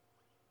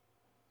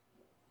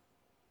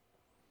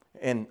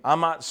 And I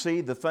might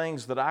see the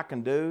things that I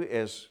can do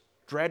as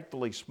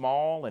dreadfully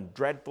small and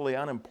dreadfully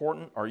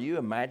unimportant. Are you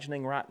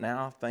imagining right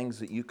now things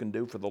that you can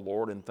do for the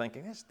Lord and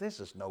thinking, this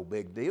is no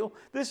big deal.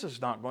 This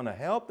is not going to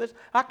help.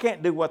 I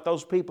can't do what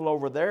those people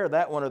over there,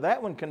 that one or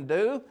that one can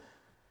do.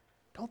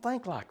 Don't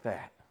think like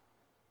that.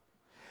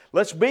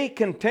 Let's be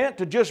content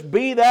to just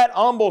be that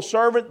humble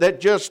servant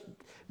that just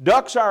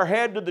ducks our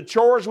head to the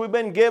chores we've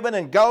been given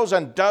and goes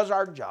and does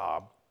our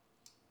job.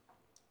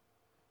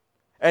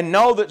 And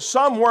know that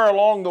somewhere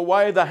along the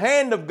way, the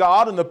hand of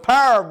God and the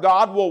power of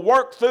God will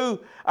work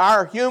through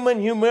our human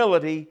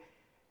humility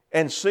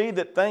and see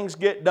that things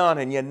get done.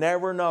 And you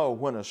never know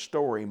when a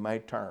story may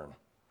turn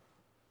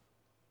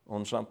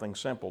on something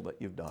simple that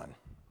you've done.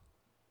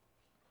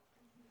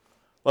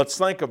 Let's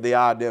think of the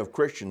idea of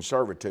Christian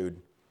servitude.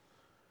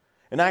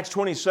 In Acts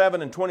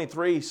 27 and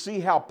 23,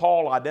 see how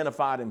Paul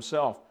identified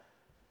himself.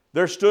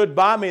 There stood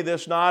by me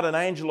this night an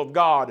angel of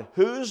God,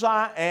 whose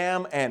I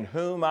am and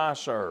whom I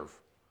serve.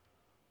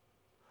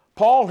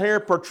 Paul here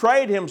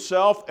portrayed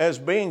himself as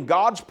being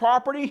God's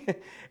property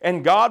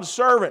and God's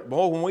servant.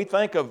 Boy, when we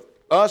think of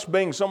us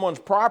being someone's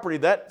property,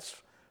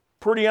 that's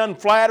pretty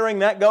unflattering.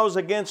 That goes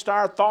against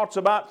our thoughts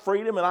about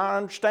freedom, and I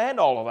understand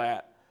all of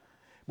that.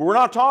 But we're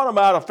not talking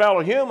about a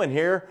fellow human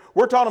here.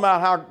 We're talking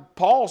about how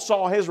Paul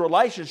saw his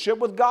relationship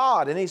with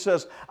God. And he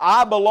says,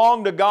 I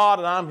belong to God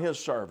and I'm His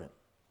servant.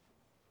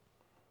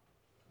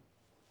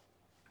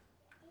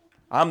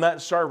 I'm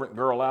that servant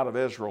girl out of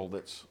Israel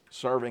that's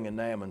serving in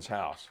Naaman's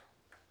house.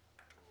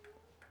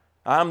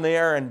 I'm the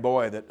errand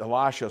boy that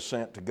Elisha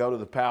sent to go to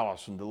the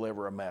palace and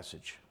deliver a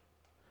message.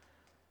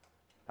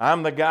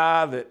 I'm the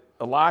guy that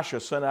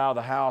Elisha sent out of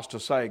the house to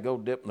say, go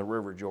dip in the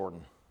River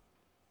Jordan.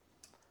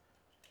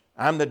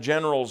 I'm the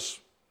general's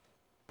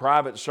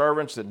private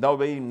servants that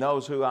nobody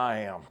knows who I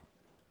am.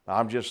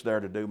 I'm just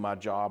there to do my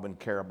job and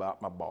care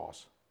about my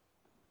boss.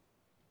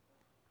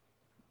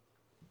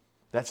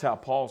 That's how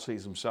Paul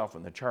sees himself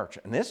in the church.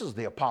 And this is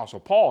the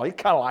Apostle Paul. He's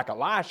kind of like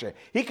Elisha.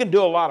 He can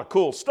do a lot of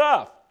cool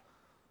stuff.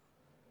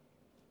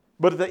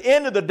 But at the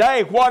end of the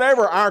day,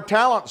 whatever our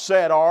talent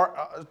sets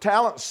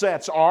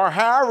are,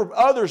 however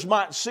others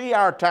might see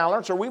our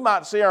talents or we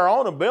might see our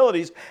own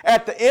abilities,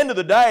 at the end of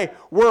the day,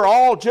 we're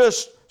all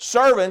just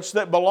servants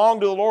that belong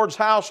to the Lord's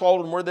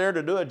household and we're there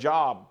to do a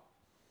job.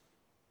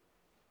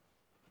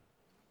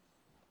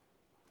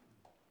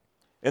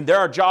 And there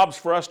are jobs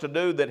for us to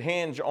do that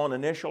hinge on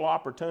initial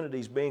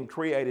opportunities being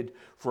created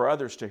for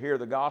others to hear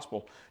the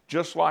gospel,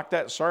 just like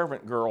that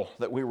servant girl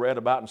that we read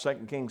about in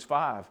 2 Kings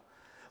 5.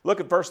 Look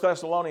at 1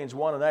 Thessalonians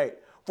 1 and 8.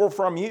 For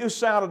from you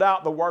sounded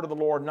out the word of the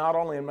Lord, not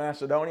only in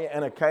Macedonia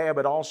and Achaia,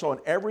 but also in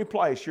every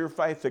place your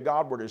faith to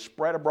Godward is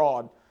spread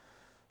abroad,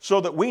 so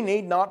that we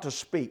need not to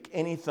speak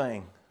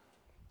anything.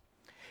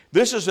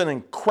 This is an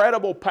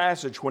incredible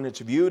passage when it's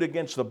viewed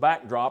against the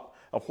backdrop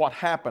of what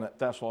happened at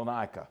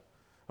Thessalonica.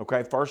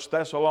 Okay, 1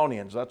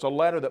 Thessalonians, that's a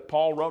letter that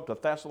Paul wrote to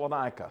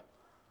Thessalonica.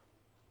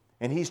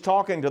 And he's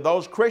talking to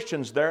those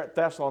Christians there at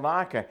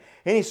Thessalonica.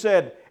 And he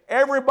said,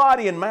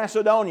 everybody in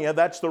Macedonia,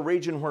 that's the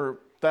region where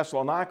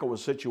Thessalonica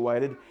was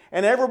situated,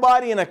 and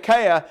everybody in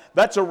Achaia,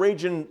 that's a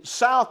region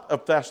south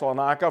of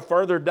Thessalonica,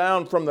 further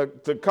down from the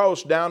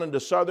coast down into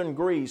southern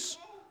Greece.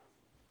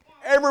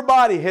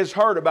 Everybody has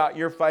heard about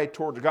your faith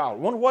towards God. I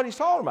wonder what he's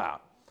talking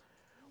about.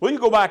 Well, you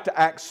go back to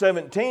Acts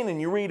 17 and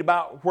you read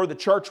about where the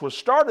church was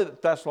started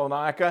at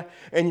Thessalonica,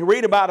 and you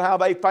read about how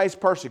they faced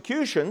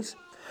persecutions.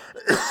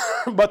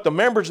 But the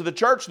members of the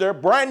church there,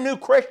 brand new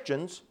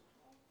Christians,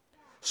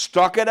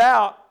 stuck it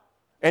out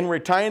and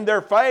retained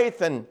their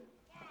faith. And,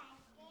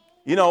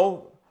 you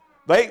know,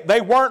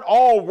 they weren't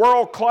all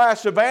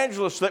world-class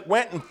evangelists that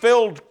went and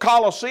filled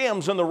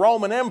colosseums in the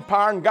Roman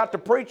Empire and got to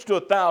preach to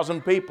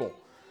 1,000 people.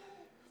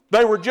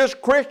 They were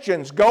just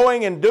Christians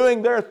going and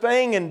doing their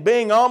thing and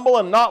being humble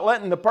and not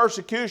letting the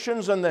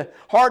persecutions and the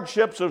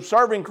hardships of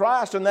serving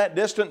Christ in that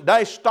distant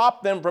day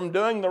stop them from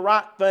doing the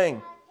right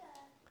thing.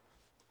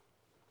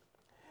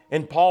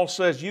 And Paul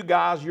says, you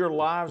guys, your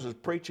lives is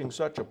preaching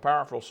such a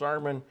powerful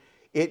sermon,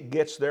 it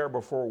gets there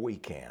before we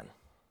can.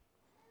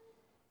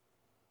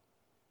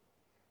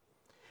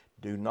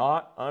 Do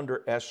not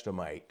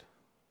underestimate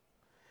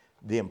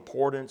the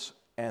importance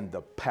and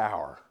the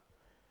power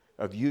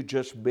of you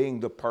just being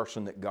the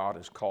person that God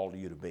has called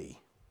you to be.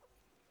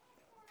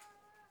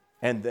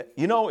 And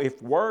you know,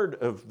 if word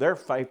of their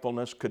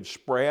faithfulness could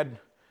spread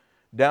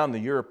down the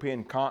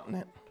European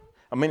continent,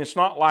 I mean, it's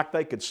not like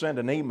they could send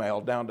an email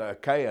down to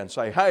Achaia and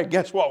say, hey,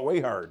 guess what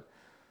we heard?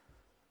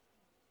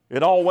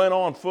 It all went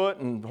on foot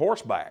and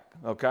horseback,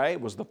 okay?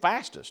 It was the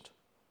fastest.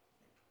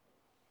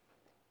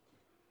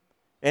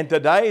 In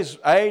today's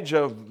age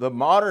of the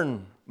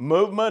modern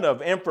movement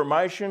of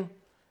information,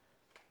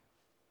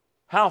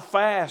 how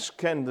fast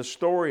can the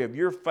story of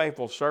your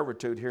faithful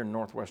servitude here in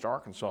Northwest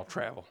Arkansas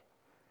travel?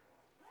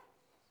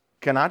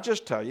 Can I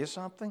just tell you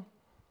something?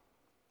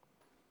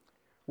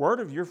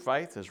 Word of your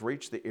faith has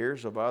reached the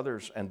ears of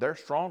others, and they're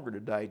stronger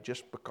today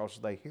just because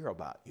they hear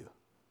about you.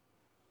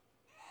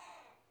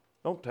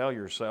 Don't tell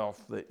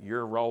yourself that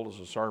your role as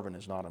a servant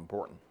is not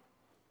important.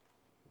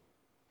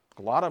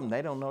 A lot of them,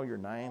 they don't know your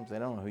names, they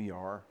don't know who you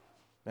are,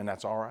 and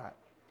that's all right.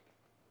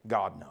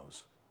 God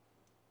knows.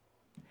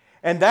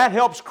 And that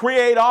helps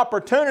create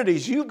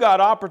opportunities. You've got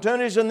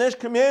opportunities in this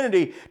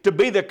community to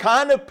be the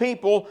kind of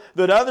people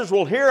that others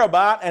will hear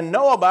about and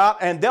know about,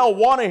 and they'll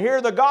want to hear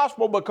the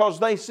gospel because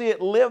they see it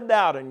lived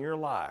out in your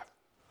life.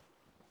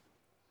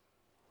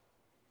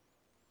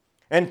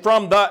 And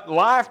from that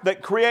life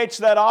that creates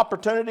that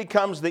opportunity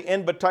comes the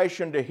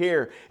invitation to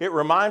hear. It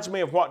reminds me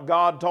of what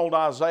God told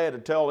Isaiah to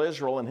tell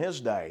Israel in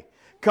his day.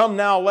 Come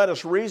now, let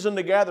us reason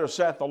together,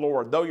 saith the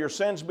Lord. Though your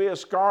sins be as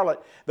scarlet,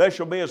 they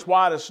shall be as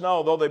white as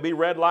snow. Though they be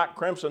red like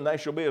crimson, they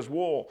shall be as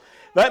wool.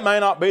 That may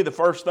not be the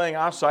first thing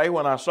I say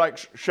when I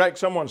shake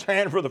someone's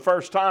hand for the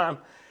first time,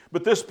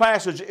 but this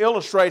passage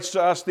illustrates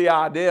to us the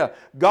idea.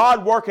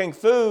 God, working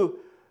through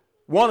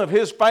one of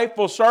His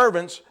faithful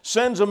servants,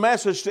 sends a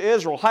message to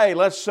Israel. Hey,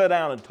 let's sit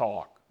down and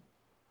talk.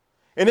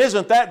 And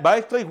isn't that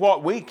basically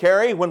what we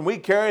carry when we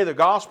carry the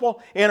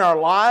gospel in our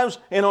lives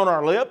and on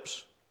our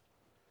lips?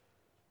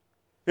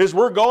 Is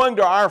we're going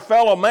to our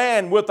fellow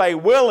man with a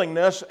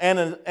willingness and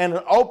an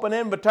open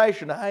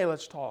invitation to, hey,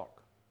 let's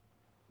talk.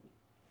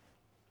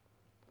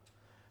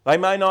 They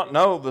may not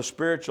know the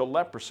spiritual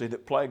leprosy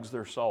that plagues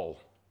their soul,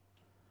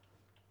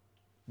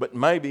 but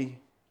maybe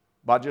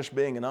by just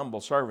being an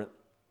humble servant,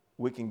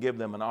 we can give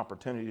them an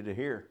opportunity to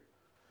hear.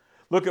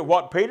 Look at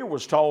what Peter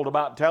was told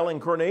about telling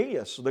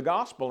Cornelius the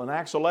gospel in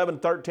Acts 11,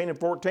 13 and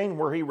 14,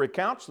 where he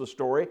recounts the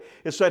story.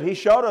 It said, he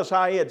showed us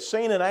how he had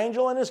seen an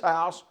angel in his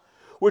house,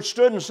 which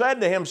stood and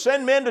said to him,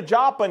 send men to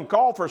Joppa and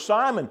call for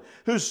Simon,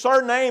 whose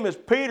surname is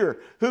Peter,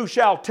 who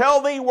shall tell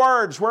thee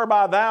words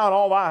whereby thou and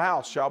all thy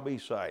house shall be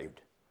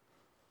saved.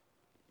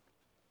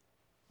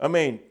 I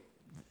mean,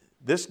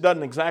 this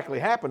doesn't exactly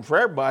happen for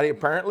everybody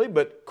apparently,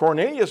 but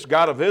Cornelius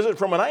got a visit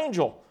from an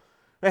angel.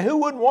 Now, who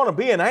wouldn't want to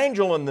be an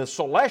angel in the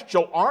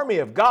celestial army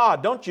of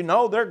God? Don't you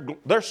know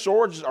their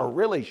swords are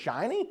really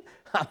shiny?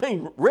 I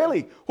mean,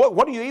 really,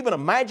 what do you even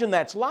imagine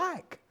that's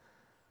like?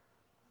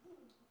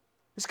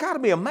 It's got to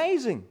be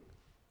amazing.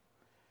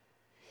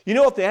 You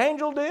know what the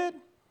angel did?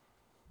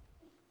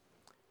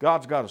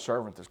 God's got a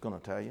servant that's going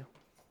to tell you.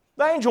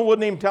 The angel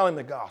wouldn't even tell him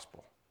the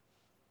gospel.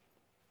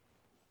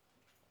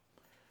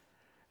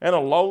 And a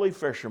lowly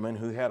fisherman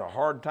who had a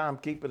hard time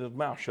keeping his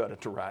mouth shut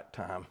at the right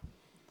time,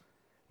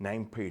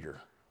 named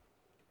Peter,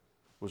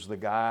 was the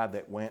guy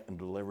that went and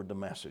delivered the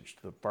message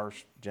to the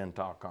first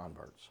Gentile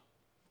converts.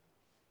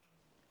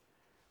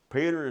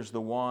 Peter is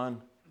the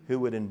one who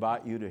would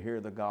invite you to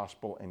hear the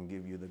gospel and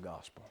give you the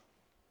gospel.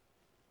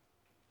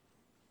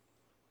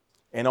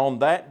 And on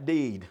that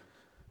deed,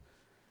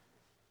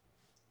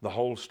 the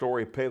whole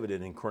story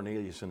pivoted in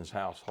Cornelius and his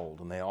household,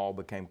 and they all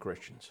became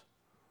Christians.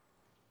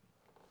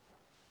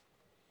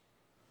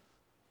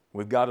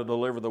 We've got to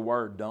deliver the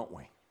word, don't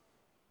we?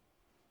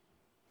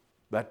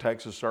 That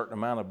takes a certain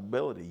amount of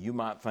ability. You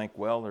might think,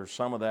 well, there's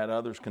some of that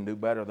others can do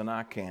better than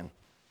I can.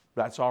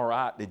 That's all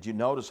right. Did you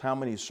notice how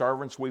many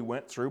servants we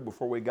went through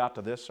before we got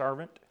to this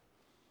servant?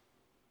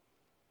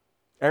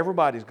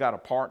 Everybody's got a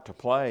part to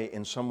play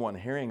in someone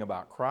hearing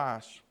about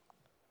Christ.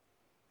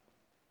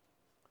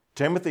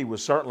 Timothy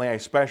was certainly a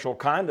special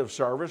kind of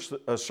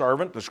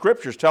servant. The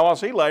Scriptures tell us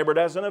he labored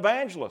as an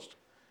evangelist.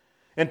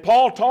 And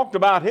Paul talked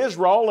about his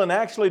role in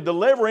actually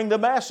delivering the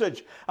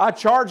message. I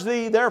charge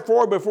thee,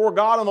 therefore, before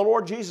God and the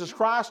Lord Jesus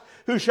Christ,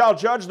 who shall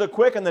judge the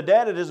quick and the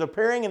dead at His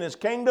appearing in His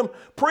kingdom,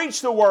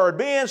 preach the word,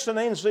 be instant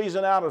in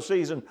season, out of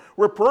season,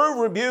 reprove,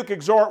 rebuke,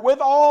 exhort with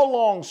all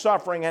long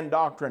suffering and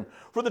doctrine.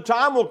 For the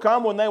time will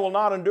come when they will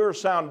not endure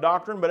sound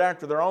doctrine, but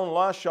after their own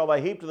lust shall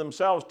they heap to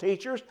themselves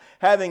teachers,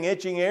 having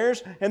itching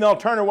ears, and they'll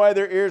turn away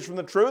their ears from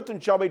the truth,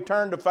 and shall be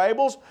turned to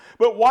fables.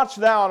 But watch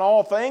thou in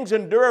all things,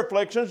 endure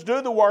afflictions,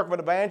 do the work of an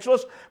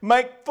evangelist,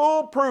 make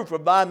full proof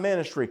of thy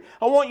ministry.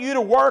 I want you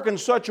to work in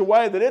such a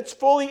way that it's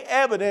fully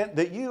evident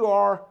that you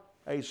are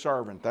a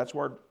servant. That's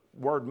where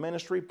word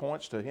ministry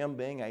points to him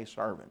being a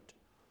servant.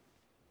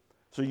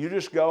 So you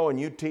just go and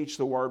you teach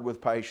the word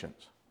with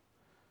patience.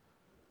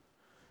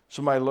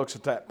 Somebody looks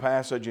at that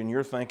passage and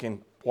you're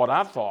thinking, what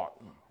I thought,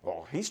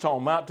 well, he's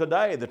talking about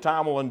today. The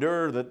time will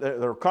endure, that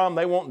they'll come,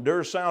 they won't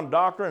endure sound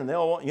doctrine, and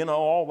they'll,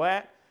 all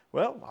that.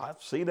 Well, I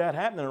see that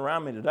happening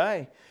around me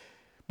today.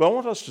 But I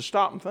want us to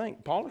stop and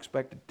think. Paul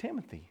expected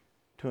Timothy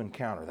to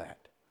encounter that.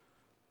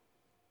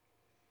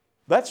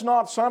 That's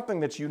not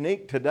something that's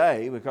unique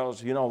today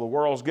because, the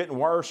world's getting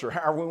worse, or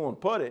however we want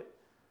to put it.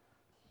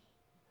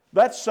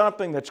 That's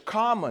something that's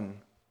common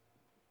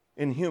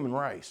in human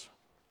race.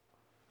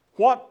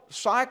 What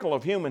cycle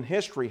of human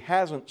history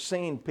hasn't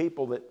seen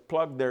people that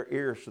plug their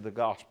ears to the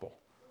gospel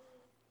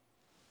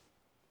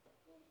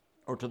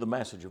or to the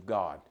message of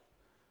God?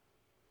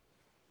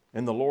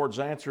 And the Lord's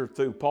answer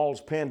through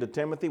Paul's pen to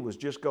Timothy was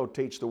just go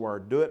teach the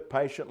word. Do it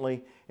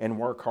patiently and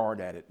work hard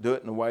at it. Do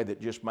it in a way that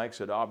just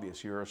makes it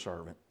obvious you're a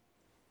servant.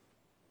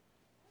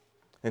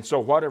 And so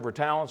whatever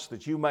talents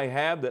that you may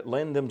have that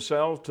lend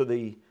themselves to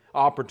the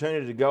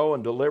opportunity to go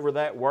and deliver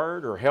that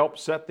word or help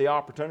set the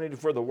opportunity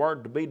for the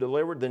word to be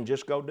delivered, then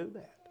just go do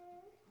that.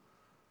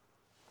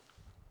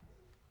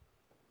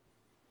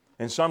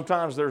 And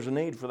sometimes there's a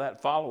need for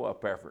that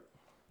follow-up effort.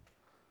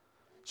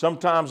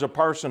 Sometimes a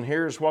person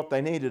hears what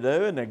they need to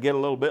do and they get a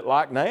little bit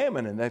like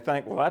Naaman and they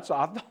think, well, I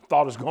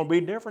thought it was going to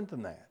be different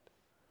than that.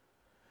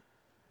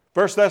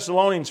 1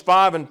 Thessalonians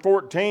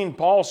 5:14,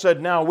 Paul said,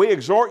 now we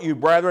exhort you,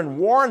 brethren,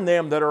 warn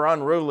them that are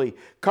unruly,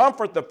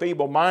 comfort the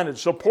feeble-minded,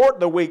 support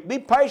the weak, be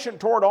patient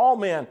toward all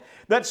men.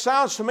 That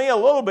sounds to me a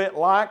little bit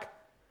like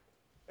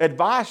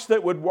advice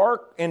that would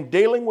work in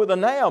dealing with a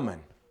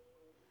Naaman.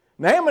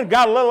 Naaman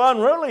got a little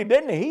unruly,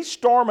 didn't he? He's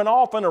storming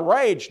off in a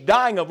rage,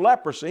 dying of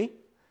leprosy,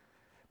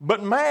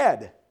 but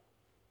mad.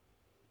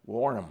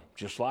 Warn him,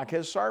 just like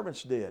his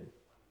servants did.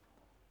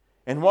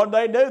 And what did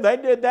they do? They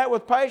did that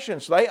with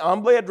patience. They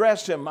humbly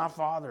addressed him, my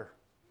father.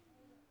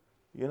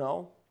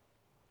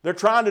 They're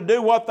trying to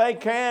do what they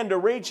can to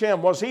reach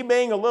him. Was he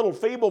being a little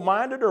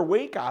feeble-minded or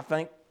weak? I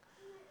think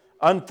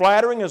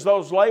unflattering as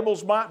those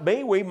labels might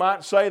be, we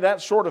might say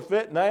that sort of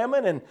fit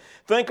Naaman. And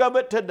think of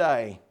it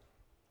today.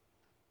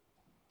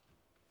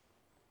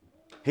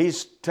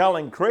 He's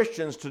telling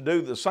Christians to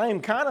do the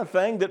same kind of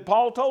thing that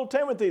Paul told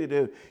Timothy to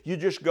do. You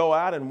just go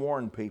out and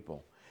warn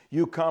people.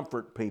 You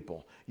comfort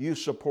people. You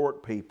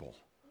support people.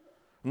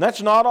 And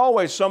that's not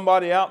always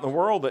somebody out in the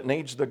world that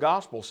needs the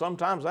gospel.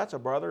 Sometimes that's a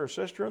brother or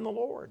sister in the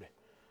Lord.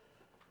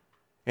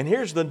 And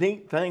here's the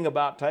neat thing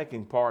about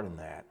taking part in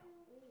that.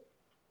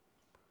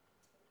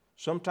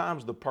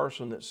 Sometimes the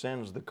person that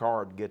sends the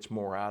card gets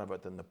more out of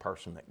it than the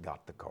person that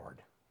got the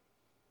card.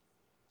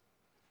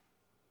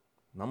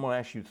 And I'm going to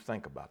ask you to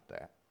think about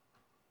that.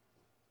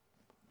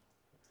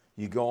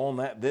 You go on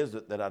that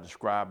visit that I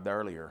described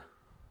earlier,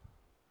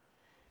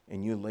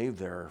 and you leave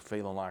there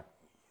feeling like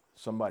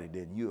somebody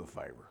did you a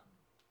favor.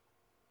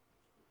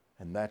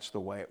 And that's the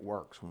way it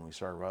works when we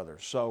serve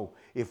others. So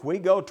if we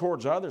go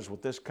towards others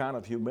with this kind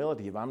of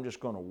humility, if I'm just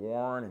going to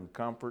warn and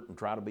comfort and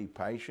try to be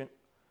patient,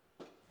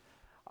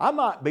 I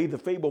might be the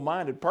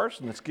feeble-minded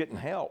person that's getting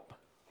help.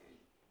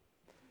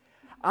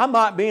 I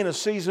might be in a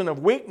season of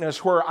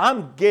weakness where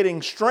I'm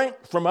getting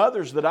strength from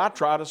others that I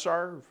try to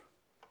serve.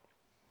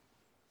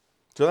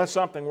 So that's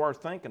something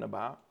worth thinking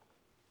about.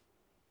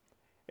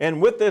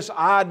 And with this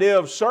idea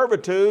of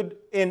servitude,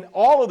 in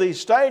all of these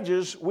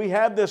stages, we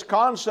have this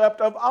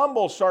concept of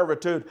humble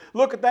servitude.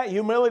 Look at that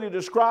humility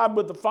described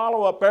with the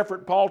follow-up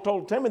effort Paul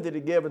told Timothy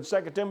to give in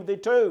 2 Timothy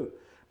 2,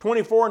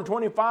 24 and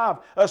 25.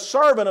 A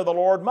servant of the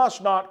Lord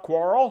must not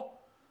quarrel,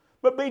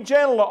 but be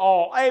gentle to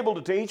all, able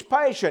to teach,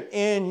 patient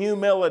in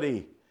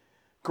humility,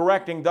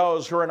 correcting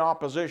those who are in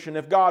opposition,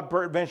 if God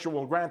peradventure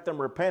will grant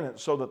them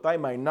repentance so that they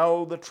may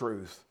know the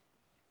truth.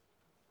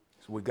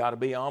 So we've got to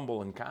be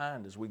humble and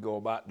kind as we go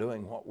about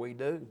doing what we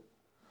do.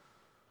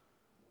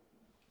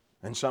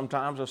 And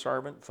sometimes a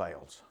servant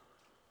fails.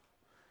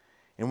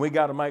 And we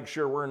got to make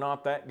sure we're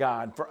not that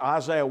guy. For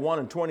Isaiah 1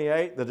 and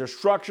 28, the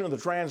destruction of the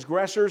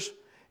transgressors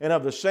and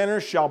of the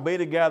sinners shall be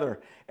together,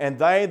 and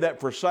they that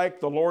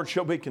forsake the Lord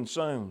shall be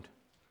consumed.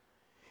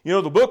 You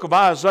know, the book of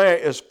Isaiah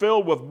is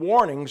filled with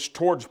warnings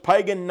towards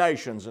pagan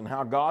nations and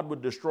how God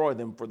would destroy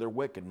them for their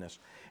wickedness.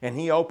 And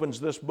he opens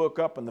this book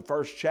up in the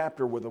first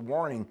chapter with a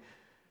warning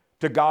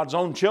to God's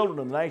own children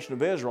in the nation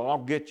of Israel. I'll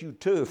get you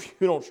too if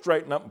you don't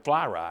straighten up and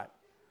fly right.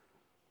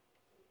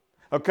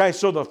 Okay,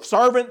 so the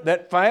servant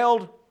that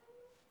failed,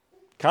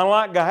 kind of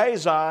like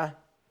Gehazi,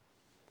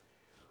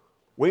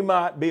 we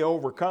might be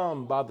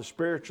overcome by the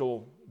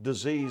spiritual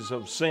disease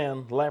of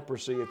sin,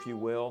 leprosy, if you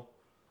will,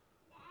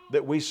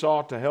 that we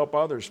sought to help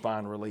others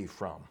find relief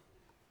from.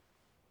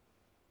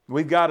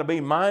 We've got to be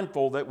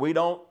mindful that we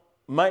don't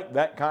make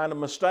that kind of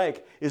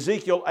mistake.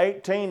 Ezekiel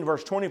 18,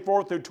 verse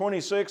 24 through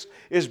 26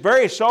 is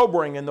very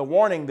sobering in the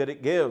warning that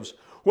it gives.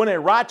 When a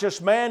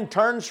righteous man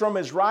turns from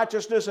his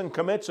righteousness and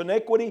commits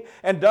iniquity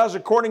and does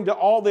according to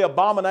all the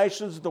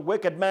abominations that the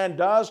wicked man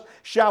does,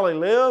 shall he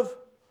live?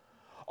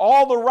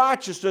 All the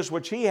righteousness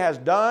which he has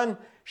done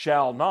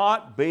shall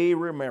not be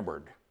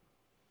remembered.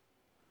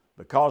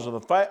 Because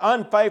of the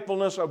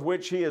unfaithfulness of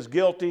which he is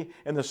guilty,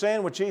 and the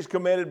sin which he's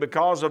committed,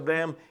 because of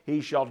them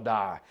he shall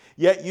die.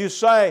 Yet you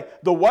say,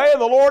 the way of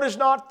the Lord is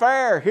not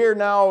fair. Hear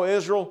now,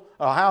 Israel,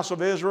 house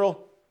of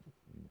Israel.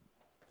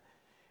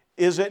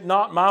 Is it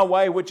not my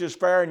way which is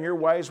fair, and your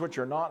ways which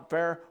are not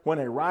fair? When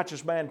a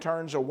righteous man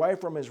turns away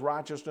from his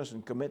righteousness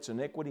and commits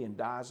iniquity and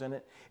dies in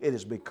it, it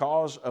is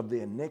because of the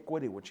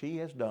iniquity which he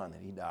has done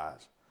that he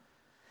dies.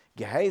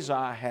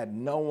 Gehazi had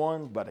no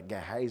one but a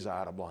Gehazi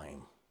to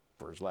blame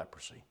for his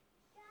leprosy.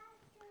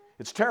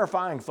 It's a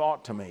terrifying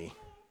thought to me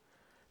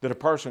that a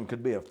person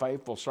could be a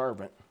faithful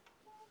servant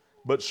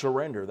but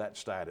surrender that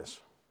status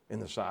in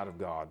the sight of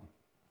God.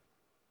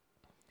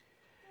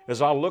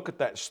 As I look at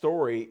that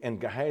story in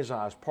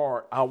Gehazi's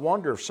part, I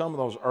wonder if some of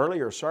those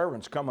earlier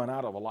servants coming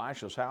out of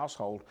Elisha's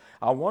household,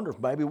 I wonder if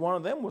maybe one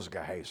of them was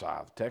Gehazi.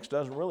 The text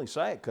doesn't really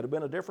say. It could have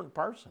been a different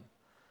person.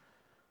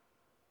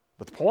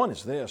 But the point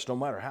is this, no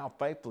matter how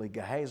faithfully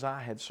Gehazi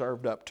had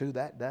served up to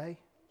that day,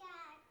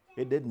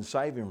 it didn't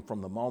save him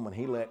from the moment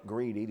he let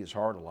greed eat his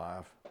heart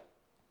alive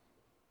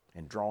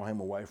and draw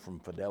him away from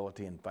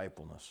fidelity and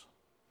faithfulness.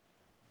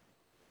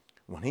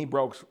 When he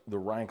broke the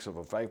ranks of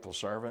a faithful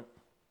servant,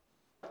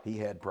 he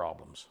had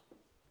problems.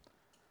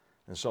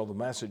 And so the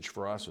message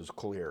for us is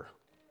clear.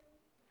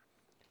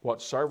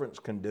 What servants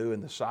can do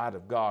in the sight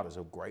of God is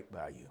of great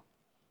value.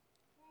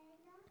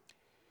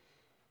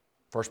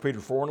 1 Peter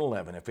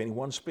 4:11, if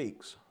anyone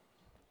speaks,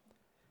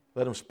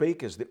 let him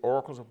speak as the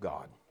oracles of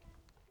God.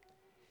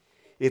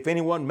 If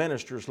anyone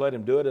ministers, let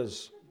him do it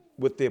as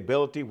with the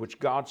ability which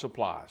God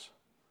supplies,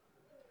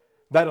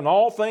 that in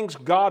all things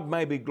God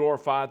may be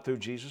glorified through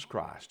Jesus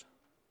Christ,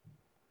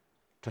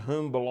 to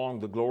whom belong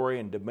the glory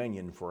and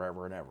dominion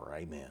forever and ever.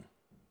 Amen.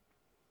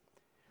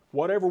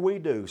 Whatever we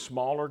do,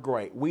 small or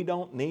great, we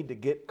don't need to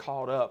get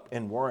caught up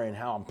in worrying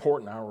how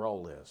important our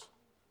role is.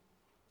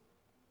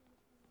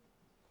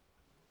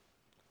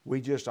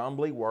 We just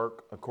humbly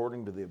work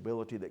according to the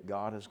ability that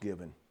God has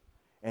given.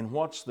 And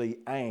what's the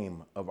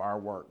aim of our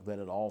work? That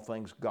in all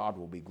things God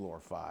will be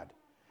glorified.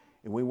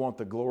 And we want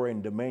the glory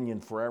and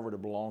dominion forever to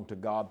belong to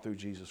God through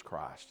Jesus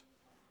Christ.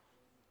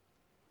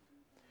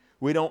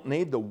 We don't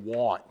need to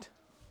want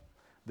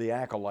the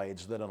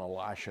accolades that an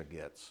Elisha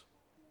gets.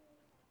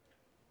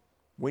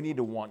 We need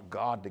to want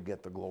God to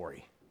get the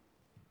glory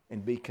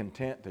and be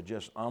content to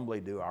just humbly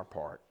do our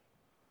part.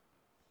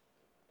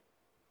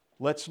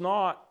 Let's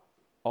not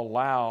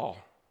allow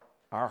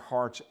our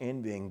hearts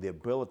envying the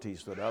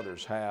abilities that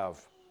others have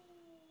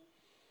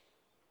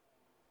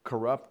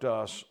corrupt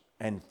us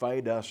and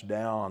fade us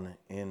down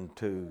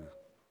into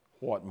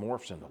what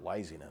morphs into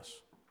laziness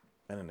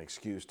and an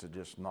excuse to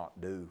just not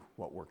do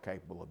what we're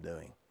capable of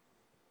doing.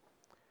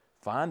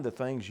 Find the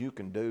things you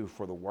can do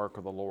for the work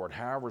of the Lord.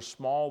 However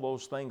small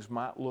those things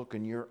might look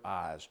in your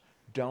eyes,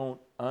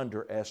 don't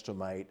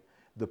underestimate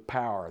the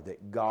power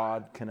that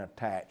God can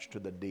attach to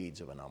the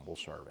deeds of an humble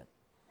servant.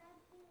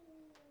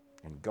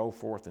 And go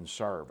forth and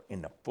serve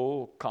in the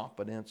full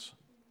confidence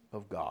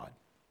of God.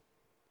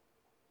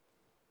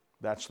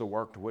 That's the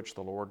work to which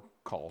the Lord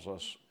calls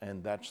us,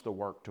 and that's the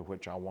work to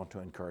which I want to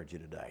encourage you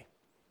today.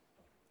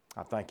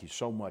 I thank you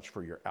so much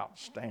for your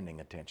outstanding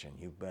attention.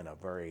 You've been a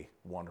very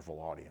wonderful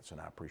audience, and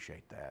I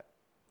appreciate that.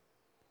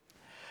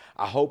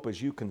 I hope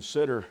as you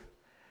consider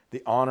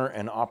the honor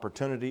and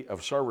opportunity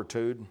of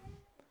servitude,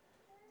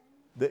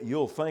 that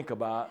you'll think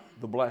about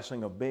the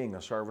blessing of being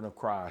a servant of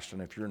Christ.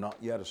 And if you're not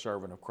yet a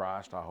servant of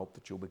Christ, I hope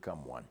that you'll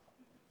become one.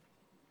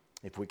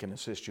 If we can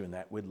assist you in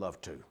that, we'd love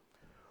to.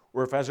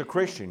 Or if as a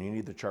Christian you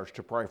need the church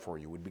to pray for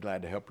you, we'd be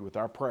glad to help you with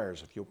our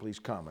prayers if you'll please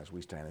come as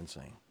we stand and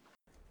sing.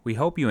 We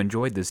hope you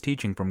enjoyed this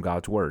teaching from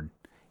God's Word.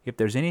 If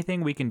there's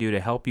anything we can do to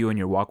help you in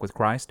your walk with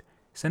Christ,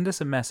 send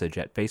us a message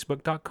at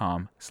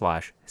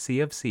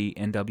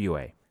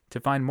facebook.com/CFCNWA. To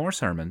find more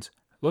sermons,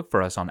 look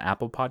for us on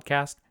Apple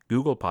Podcasts,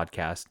 Google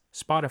Podcasts,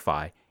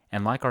 Spotify,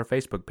 and like our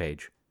Facebook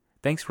page.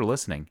 Thanks for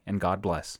listening, and God bless.